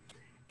today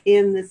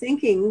in the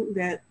thinking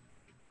that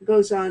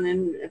goes on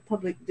in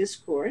public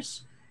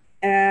discourse,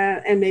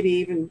 and maybe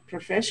even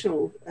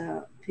professional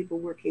people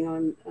working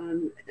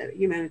on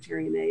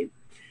humanitarian aid.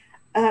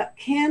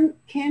 Can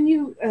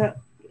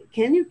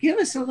you give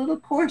us a little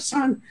course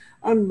on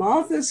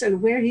Malthus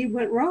and where he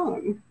went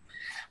wrong?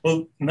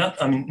 Well,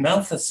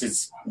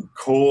 Malthus's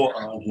core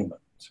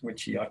argument,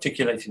 which he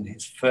articulated in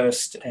his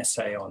first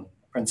essay on the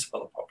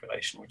principle of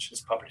population, which was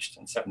published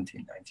in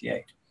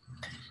 1798,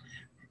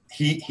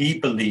 he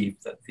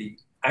believed that the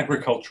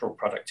agricultural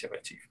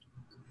productivity,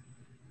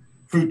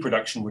 food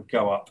production would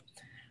go up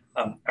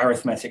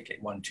arithmetically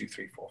 1, 2,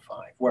 3, 4,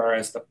 5,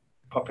 whereas the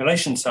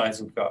population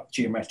size would go up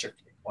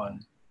geometrically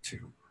 1,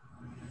 2,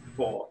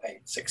 4,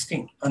 8,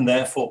 16, and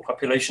therefore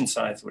population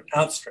size would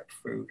outstrip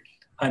food,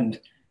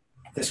 and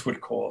this would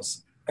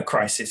cause a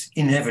crisis.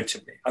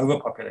 Inevitably,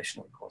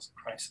 overpopulation would cause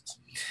a crisis.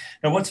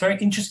 Now, what's very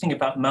interesting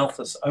about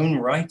Malthus' own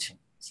writings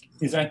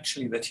is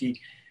actually that he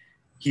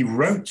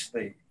wrote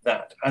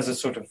that as a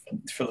sort of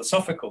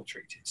philosophical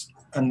treatise,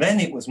 and then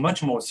it was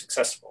much more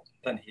successful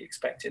than he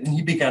expected, and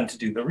he began to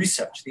do the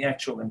research, the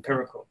actual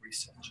empirical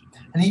research,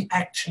 and he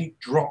actually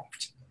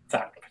dropped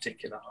that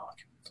particular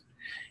argument.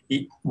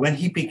 When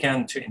he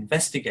began to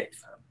investigate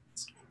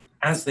famines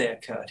as they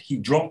occurred, he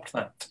dropped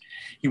that.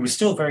 He was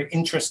still very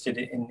interested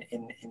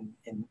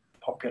in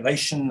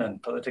population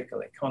and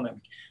political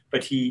economy,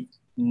 but he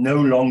no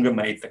longer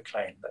made the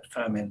claim that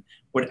famine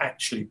would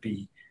actually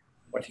be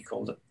what he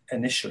called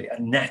initially a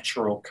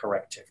natural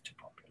corrective to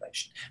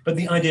population. But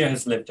the idea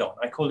has lived on.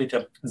 I call it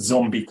a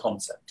zombie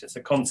concept. It's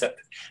a concept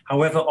that,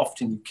 however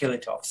often you kill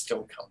it off,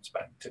 still comes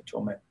back to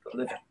torment the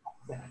living.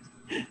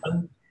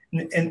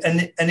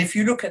 And if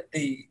you look at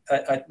the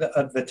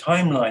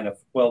timeline of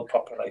world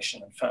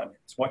population and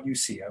famines, what you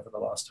see over the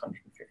last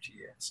 150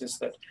 years is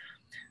that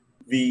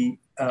the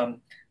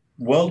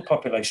world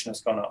population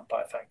has gone up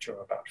by a factor of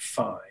about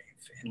 5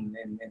 in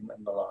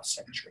the last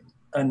century.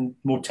 And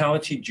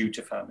mortality due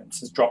to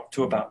famines has dropped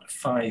to about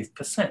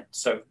 5%.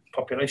 So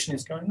population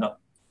is going up,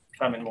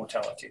 famine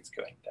mortality is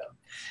going down.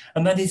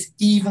 And that is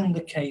even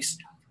the case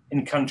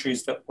in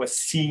countries that were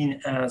seen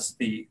as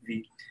the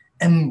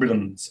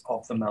emblems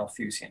of the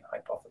Malthusian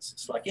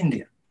hypothesis, like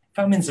India.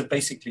 Famines have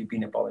basically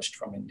been abolished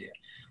from India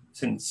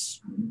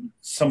since,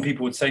 some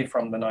people would say,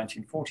 from the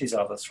 1940s,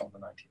 others from the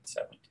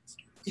 1970s.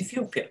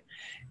 Ethiopia,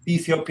 the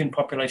Ethiopian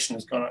population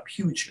has gone up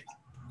hugely.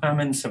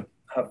 Famines have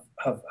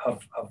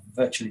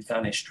virtually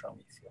vanished from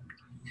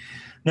Ethiopia.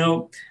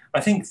 Now,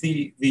 I think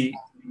the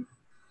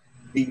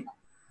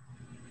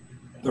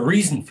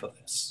reason for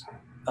this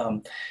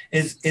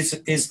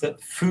is that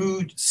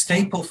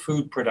staple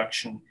food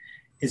production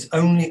is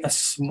only a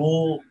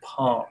small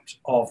part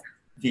of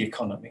the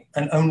economy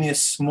and only a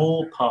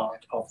small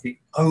part of the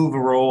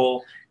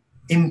overall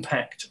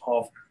impact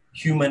of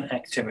human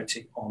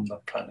activity on the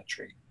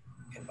planetary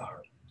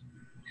environment.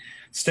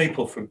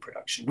 Staple food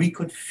production. We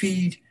could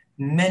feed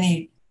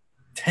many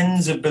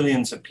tens of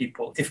billions of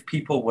people if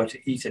people were to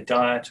eat a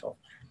diet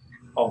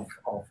of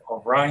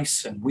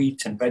rice and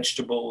wheat and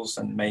vegetables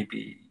and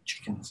maybe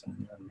chickens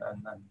and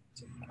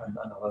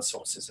other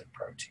sources of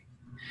protein.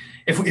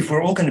 If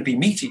we're all going to be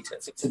meat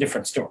eaters, it's a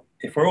different story.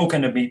 If we're all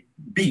going to be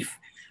beef,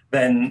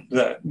 then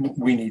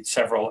we need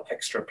several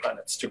extra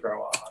planets to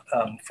grow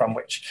from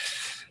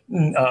which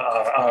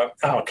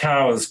our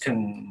cows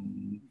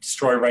can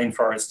destroy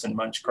rainforests and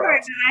munch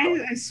crops.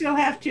 Right, I still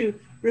have to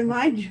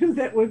remind you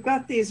that we've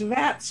got these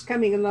vats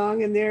coming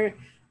along, and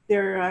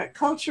they're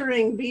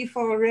culturing beef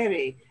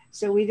already,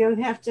 so we don't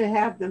have to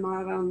have them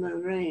out on the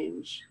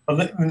range.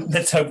 Well,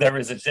 let's hope there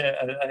is a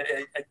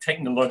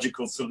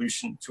technological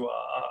solution to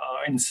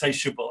our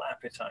insatiable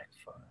appetite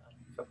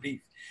for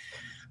beef.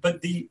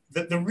 But the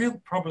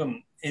real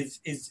problem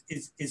is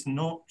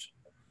not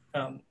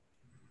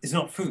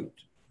food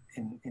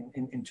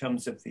in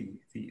terms of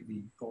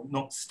or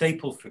not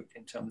staple food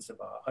in terms of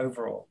our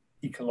overall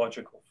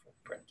ecological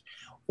footprint,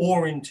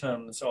 or in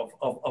terms of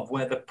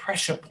where the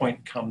pressure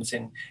point comes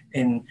in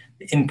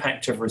the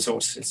impact of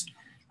resources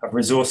of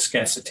resource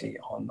scarcity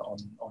on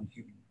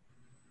human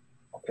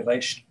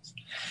populations.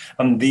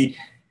 And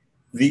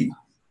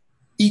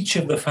each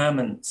of the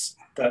famines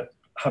that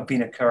have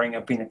been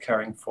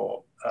occurring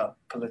for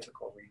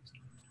political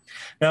reasons.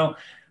 Now,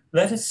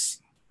 let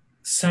us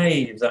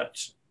say that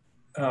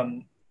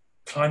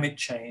climate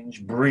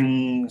change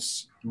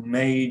brings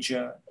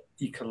major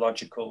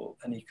ecological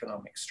and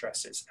economic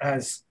stresses,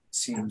 as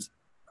seems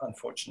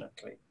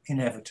unfortunately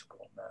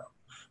inevitable now.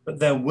 But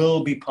there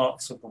will be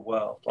parts of the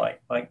world,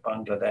 like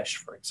Bangladesh,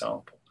 for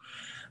example,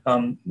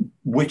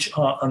 which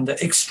are under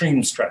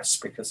extreme stress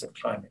because of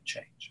climate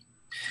change.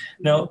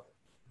 Now,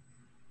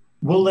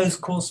 will those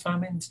cause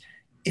famines?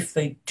 If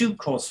they do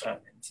cause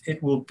famines,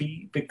 it will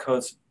be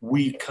because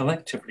we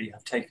collectively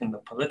have taken the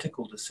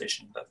political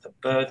decision that the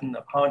burden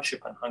of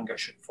hardship and hunger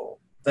should fall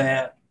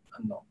there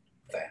and not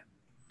there.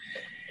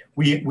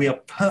 We are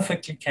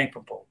perfectly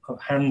capable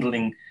of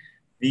handling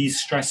these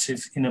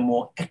stresses in a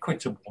more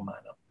equitable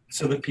manner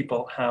so that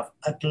people have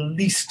at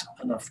least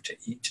enough to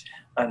eat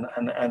and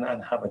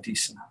have a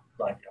decent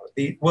livelihood.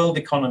 The world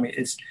economy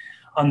is,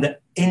 under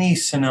any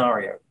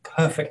scenario,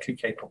 perfectly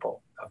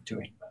capable of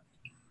doing that.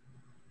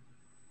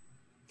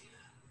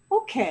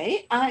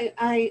 Okay, I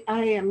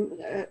am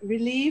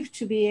relieved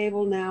to be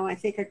able now. I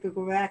think I could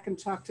go back and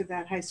talk to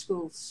that high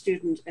school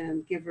student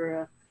and give her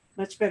a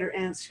much better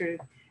answer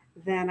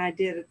than I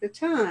did at the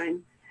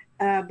time.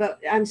 But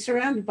I'm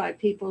surrounded by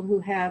people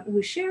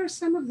who share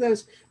some of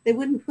those. They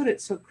wouldn't put it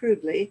so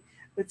crudely,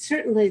 but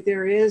certainly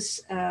there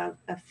is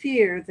a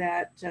fear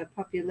that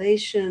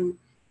population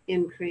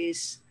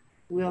increase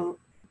will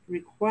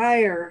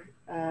require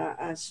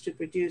us to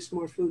produce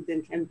more food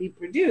than can be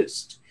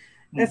produced.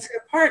 That's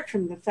apart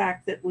from the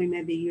fact that we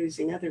may be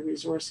using other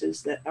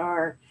resources that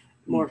are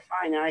more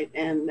finite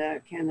and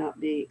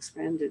cannot be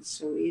expended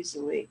so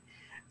easily.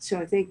 So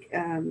I think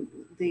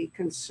the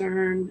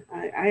concern,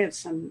 I have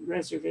some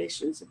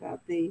reservations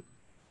about the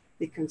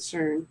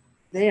concern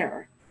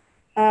there.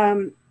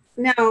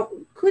 Now,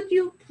 could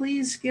you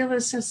please give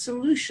us a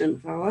solution,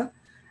 Vala?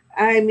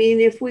 I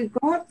mean, if we've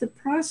got the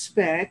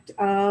prospect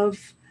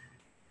of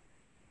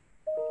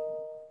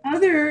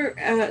other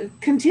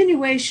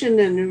continuation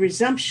and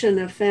resumption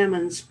of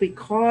famines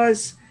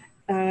because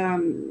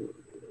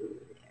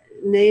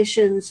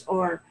nations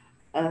or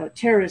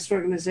terrorist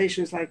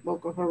organizations like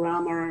Boko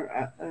Haram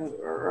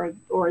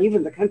or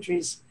even the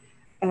countries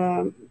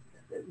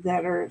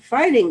that are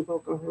fighting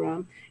Boko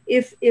Haram,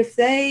 if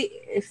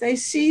they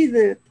see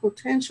the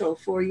potential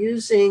for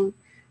using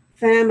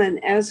famine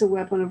as a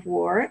weapon of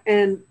war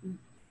and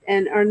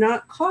are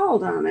not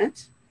called on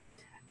it,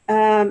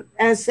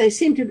 as they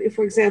seem to be,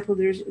 for example,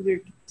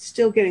 they're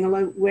still getting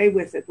away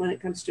with it when it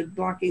comes to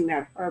blocking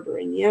that harbor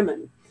in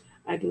Yemen,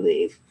 I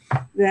believe.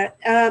 That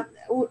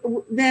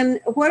then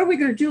what are we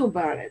going to do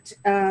about it?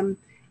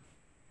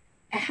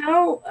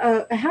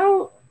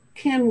 How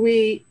can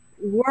we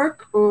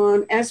work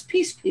on, as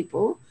peace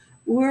people,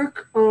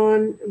 work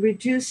on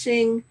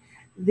reducing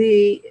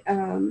the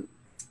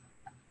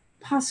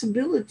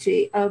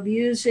possibility of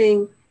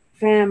using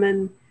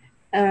famine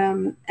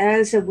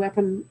as a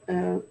weapon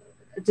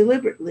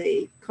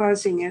deliberately,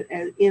 causing it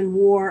in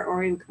war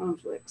or in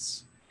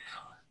conflicts?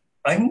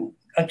 I'm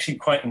actually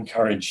quite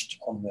encouraged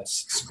on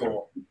this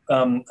score.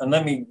 And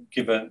let me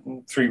give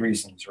three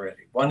reasons,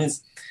 really. One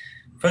is,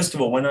 first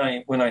of all, when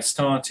I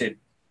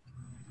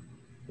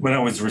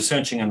was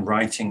researching and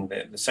writing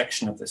the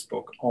section of this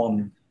book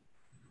on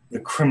the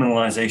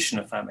criminalization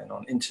of famine,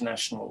 on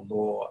international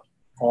law,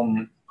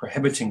 on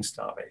prohibiting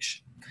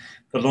starvation,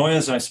 the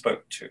lawyers I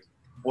spoke to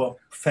were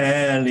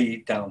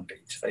fairly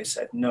downbeat. They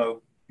said,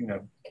 no,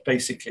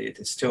 basically it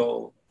is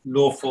still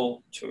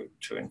lawful to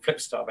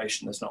inflict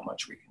starvation. There's not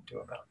much we can do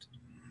about it.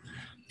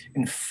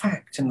 In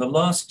fact, in the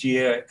last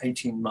year,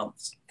 18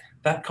 months,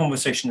 that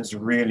conversation has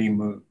really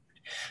moved.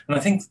 And I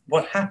think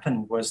what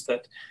happened was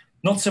that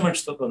not so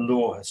much that the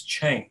law has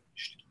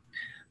changed,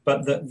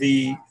 but that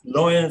the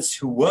lawyers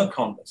who work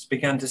on this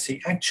began to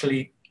see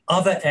actually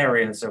other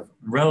areas of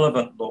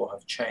relevant law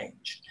have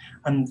changed.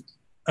 And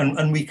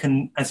we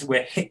can, as it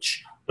were,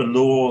 hitch the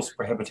laws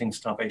prohibiting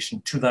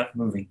starvation to that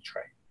moving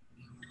train.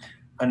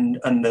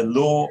 And the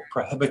law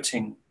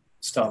prohibiting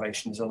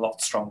starvation is a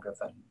lot stronger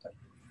than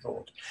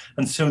thought.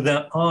 And so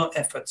there are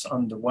efforts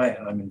underway,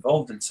 and I'm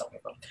involved in some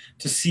of them,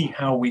 to see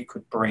how we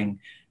could bring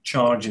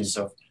charges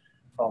of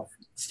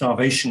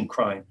starvation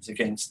crimes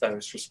against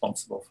those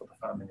responsible for the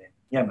famine in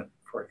Yemen,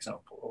 for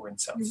example, or in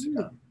South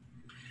Sudan.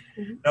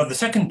 Mm-hmm. Now, the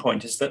second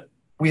point is that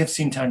we have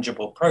seen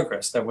tangible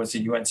progress. There was a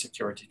UN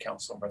Security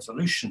Council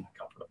resolution a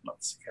couple of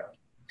months ago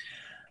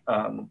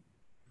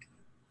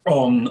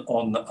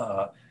on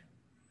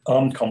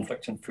armed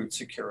conflict and food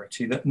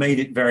security that made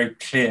it very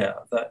clear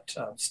that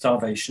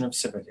starvation of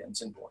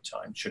civilians in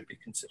wartime should be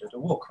considered a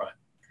war crime.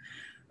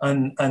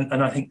 And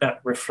I think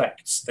that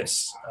reflects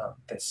this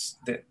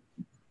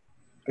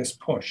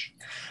push.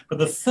 But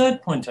the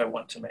third point I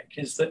want to make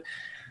is that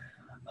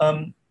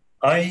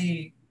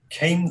I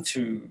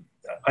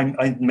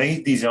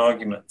made these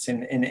arguments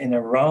in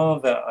a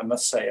rather, I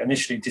must say,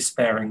 initially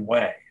despairing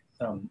way.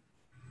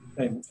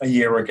 a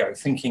year ago,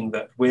 thinking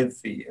that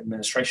with the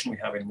administration we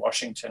have in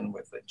Washington,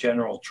 with the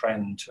general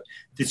trend to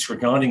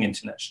disregarding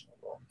international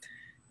law,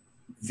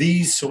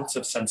 these sorts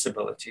of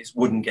sensibilities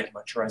wouldn't get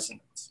much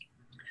resonance.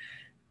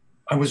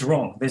 I was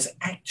wrong. There's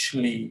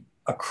actually,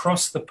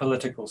 across the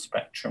political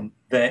spectrum,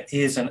 there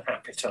is an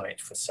appetite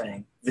for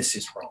saying, this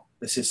is wrong.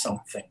 This is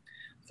something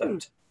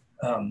that,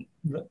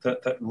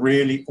 that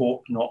really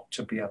ought not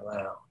to be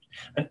allowed.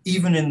 And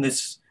even in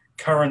this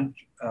current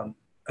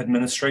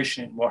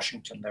administration in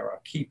Washington, there are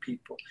key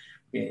people,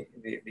 the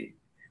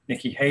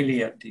Nikki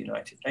Haley at the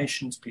United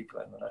Nations, people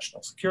in the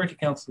National Security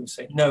Council who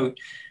say, no,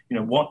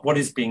 what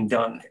is being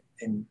done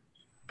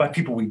by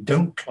people we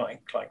don't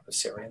like the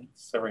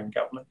Syrian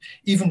government,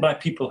 even by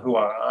people who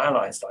are our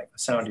allies like the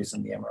Saudis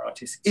and the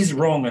Emiratis, is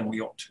wrong, and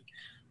we ought to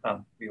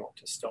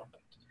stop it.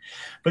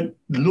 But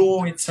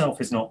law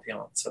itself is not the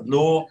answer.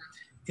 Law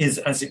is,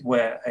 as it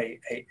were, a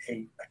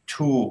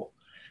tool.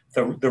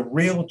 The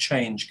real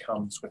change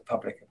comes with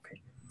public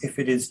opinion.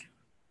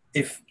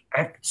 If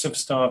acts of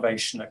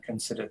starvation are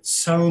considered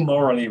so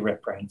morally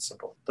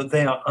reprehensible that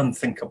they are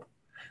unthinkable,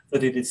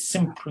 that it is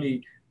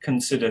simply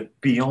considered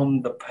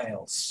beyond the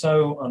pale,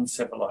 so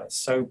uncivilized,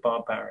 so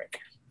barbaric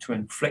to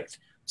inflict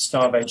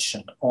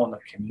starvation on a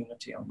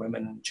community, on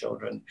women and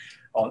children,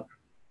 or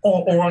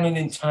on an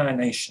entire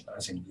nation,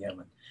 as in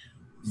Yemen,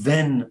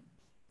 then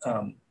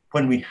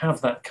when we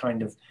have that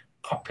kind of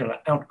popular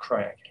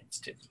outcry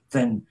against it,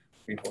 then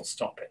we will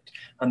stop it.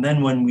 And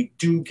then when we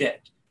do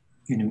get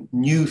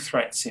new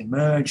threats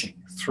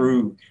emerging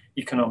through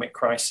economic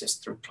crisis,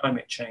 through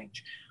climate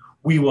change,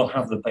 we will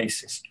have the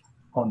basis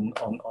on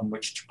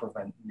which to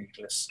prevent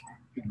needless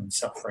human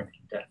suffering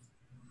and death.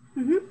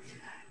 Mm-hmm.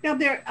 Now,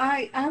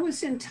 I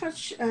was in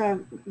touch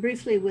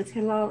briefly with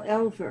Hilal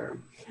Elver,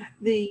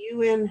 the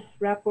UN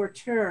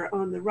rapporteur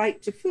on the right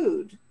to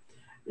food.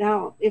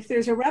 Now, if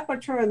there's a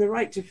rapporteur on the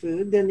right to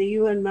food, then the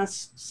UN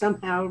must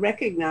somehow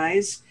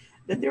recognize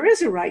that there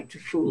is a right to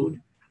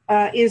food.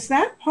 Is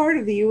that part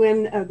of the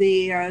UN,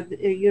 the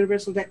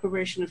Universal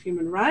Declaration of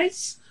Human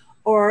Rights?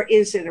 Or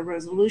is it a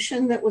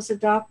resolution that was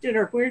adopted?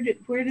 Or where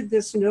did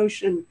this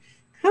notion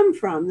come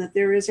from that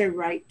there is a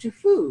right to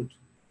food?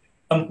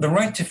 The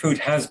right to food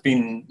has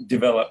been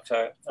developed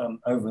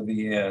over the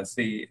years.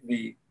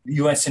 The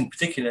US in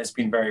particular has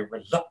been very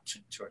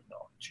reluctant to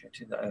acknowledge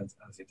it,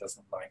 as it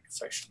doesn't like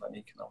social and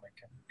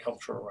economic and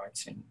cultural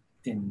rights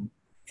in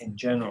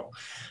general.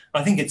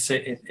 I think it's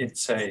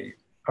a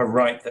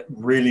right that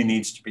really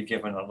needs to be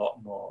given a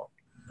lot more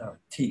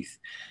teeth.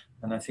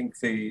 And I think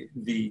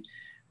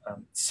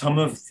some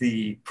of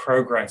the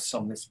progress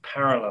on this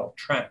parallel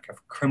track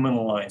of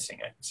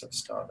criminalizing acts of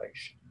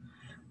starvation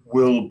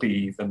will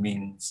be the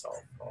means of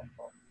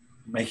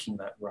making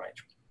that right.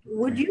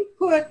 Would you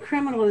put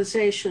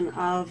criminalization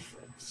of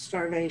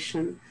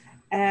starvation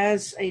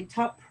as a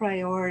top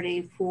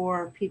priority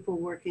for people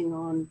working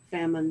on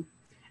famine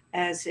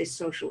as a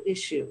social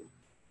issue?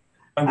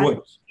 I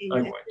would.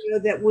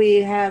 That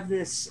we have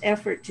this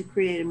effort to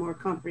create a more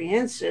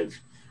comprehensive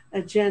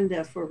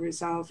agenda for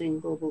resolving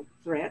global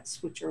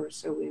threats, which are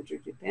so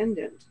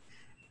interdependent.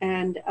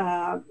 And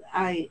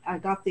I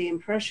got the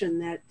impression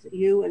that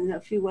you and a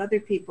few other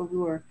people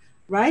who are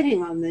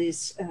writing on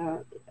these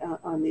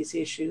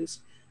issues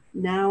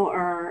now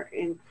are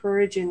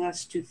encouraging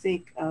us to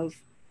think of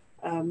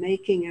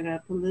making it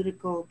a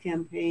political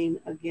campaign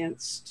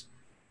against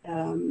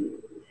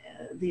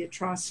the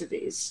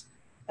atrocities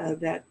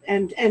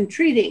and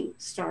treating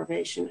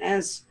starvation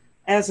as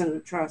an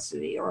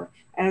atrocity or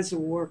as a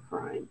war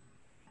crime.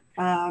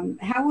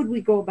 How would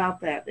we go about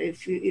that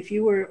if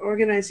you were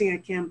organizing a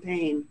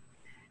campaign?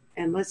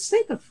 And let's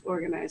think of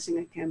organizing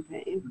a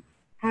campaign.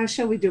 How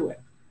shall we do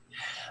it?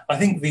 I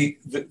think the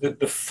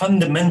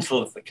fundamental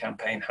of the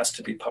campaign has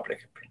to be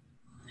public opinion.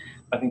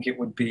 I think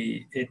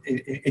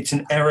it's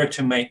an error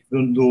to make the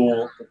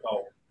law the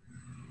goal.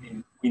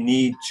 We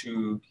need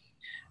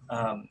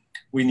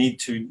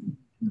to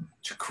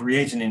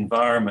create an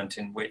environment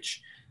in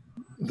which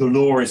the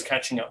law is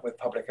catching up with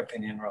public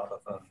opinion rather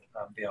than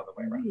the other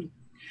way around.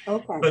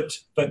 Okay.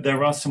 But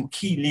there are some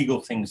key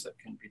legal things that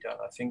can be done.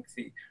 I think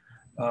the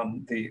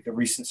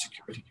recent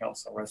Security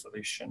Council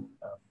resolution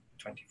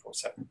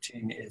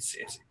 2417 is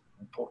an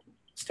important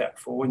step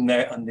forward,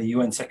 and the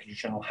UN Secretary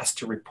General has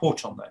to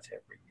report on that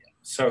every year.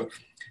 So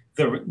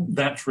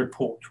that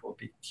report will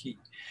be key.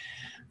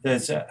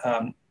 There's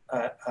a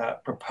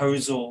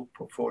proposal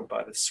put forward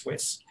by the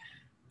Swiss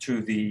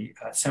to the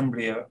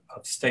Assembly of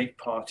State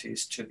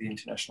Parties to the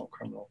International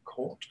Criminal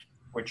Court,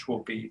 which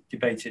will be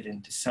debated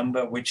in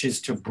December, which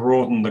is to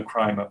broaden the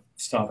crime of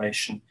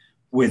starvation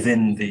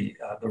within the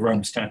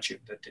Rome Statute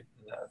that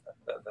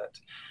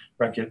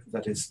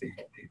is the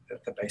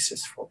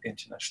basis for the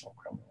International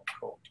Criminal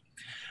Court.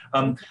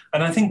 And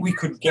I think we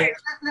could get.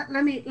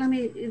 Let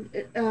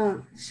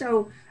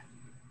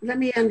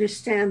me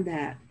understand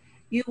that.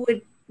 You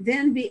would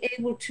then be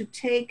able to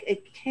take a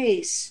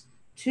case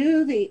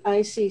to the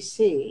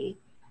ICC,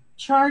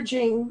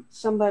 charging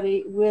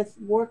somebody with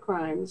war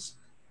crimes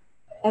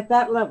at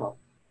that level.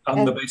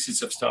 On the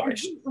basis of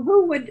starvation.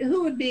 Who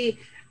would be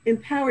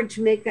empowered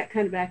to make that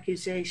kind of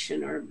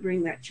accusation or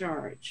bring that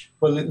charge?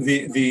 Well,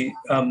 the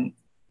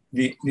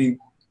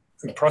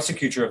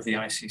prosecutor of the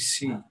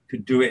ICC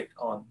could do it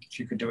on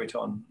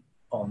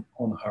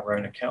her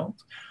own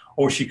account,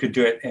 or she could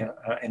do it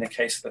in a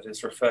case that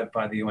is referred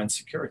by the UN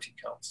Security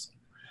Council.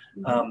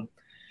 Mm-hmm.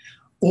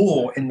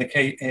 Or in the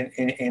case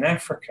in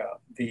Africa,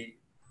 the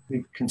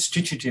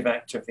Constitutive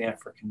Act of the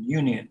African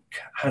Union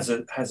has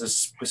a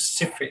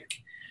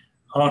specific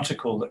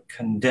article that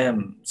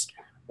condemns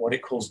what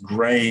it calls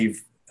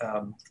grave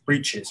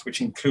breaches, which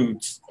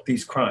includes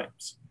these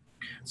crimes.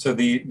 So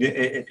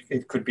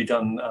it could be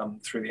done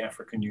through the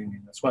African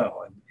Union as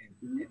well,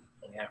 in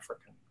the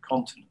African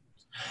continent.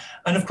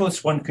 And of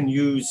course, one can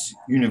use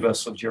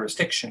universal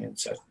jurisdiction in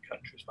certain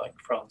countries like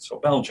France or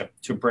Belgium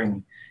to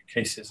bring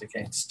cases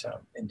against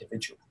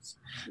individuals.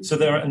 So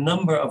there are a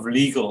number of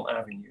legal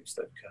avenues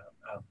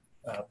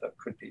that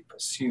could be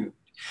pursued.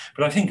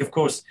 But I think, of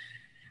course,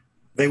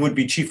 they would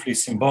be chiefly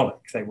symbolic.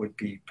 They would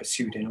be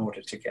pursued in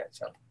order to get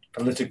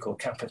political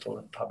capital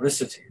and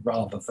publicity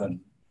rather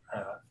than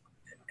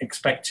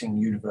expecting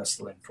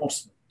universal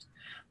enforcement,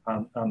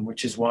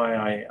 which is why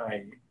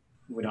I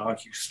would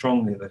argue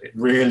strongly that it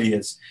really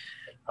is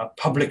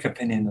public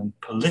opinion and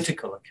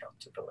political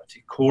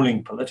accountability,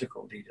 calling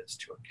political leaders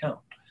to account,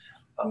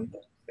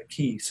 the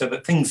key. So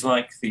that things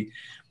like the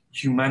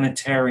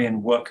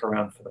humanitarian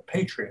workaround for the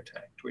Patriot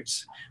Act,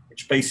 which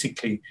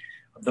basically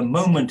at the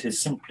moment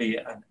is simply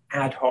an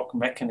ad hoc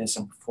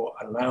mechanism for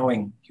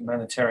allowing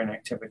humanitarian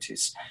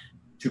activities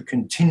to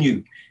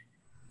continue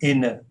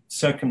in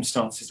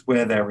circumstances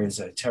where there is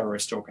a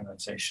terrorist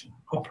organization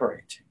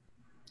operating.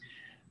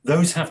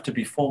 Those have to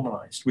be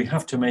formalized. We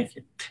have to make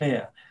it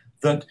clear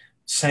that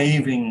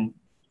saving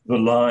the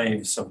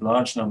lives of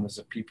large numbers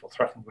of people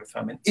threatened with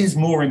famine is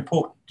more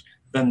important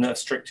than the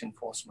strict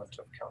enforcement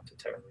of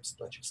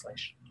counter-terrorist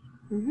legislation.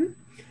 Mm-hmm.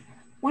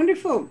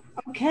 Wonderful.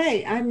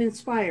 Okay, I'm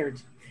inspired.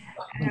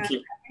 Thank you.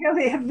 I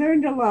really have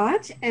learned a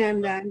lot,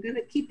 and I'm going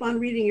to keep on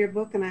reading your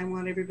book, and I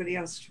want everybody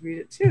else to read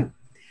it too.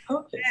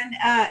 Okay. And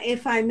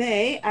if I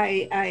may,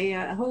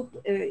 I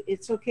hope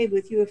it's okay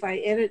with you if I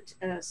edit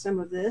some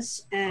of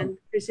this and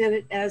present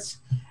it as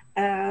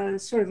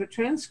sort of a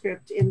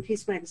transcript in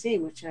Peace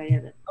Magazine, which I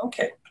edit.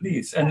 Okay,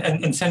 please,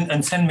 and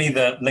send me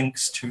the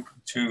links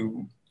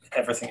to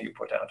everything you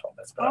put out on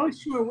this. Oh,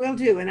 sure, will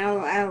do, and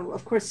I'll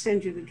of course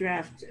send you the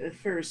draft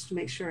first to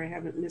make sure I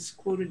haven't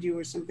misquoted you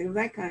or something of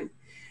that kind.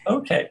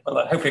 Okay, well,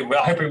 I hope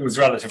it was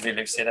relatively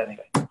lucid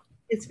anyway.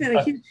 It's been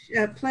a huge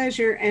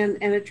pleasure and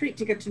a treat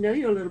to get to know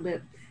you a little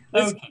bit.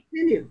 Let's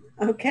continue.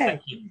 Okay.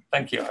 Thank you.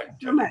 Thank you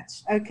so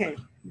much. Okay.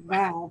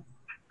 Wow.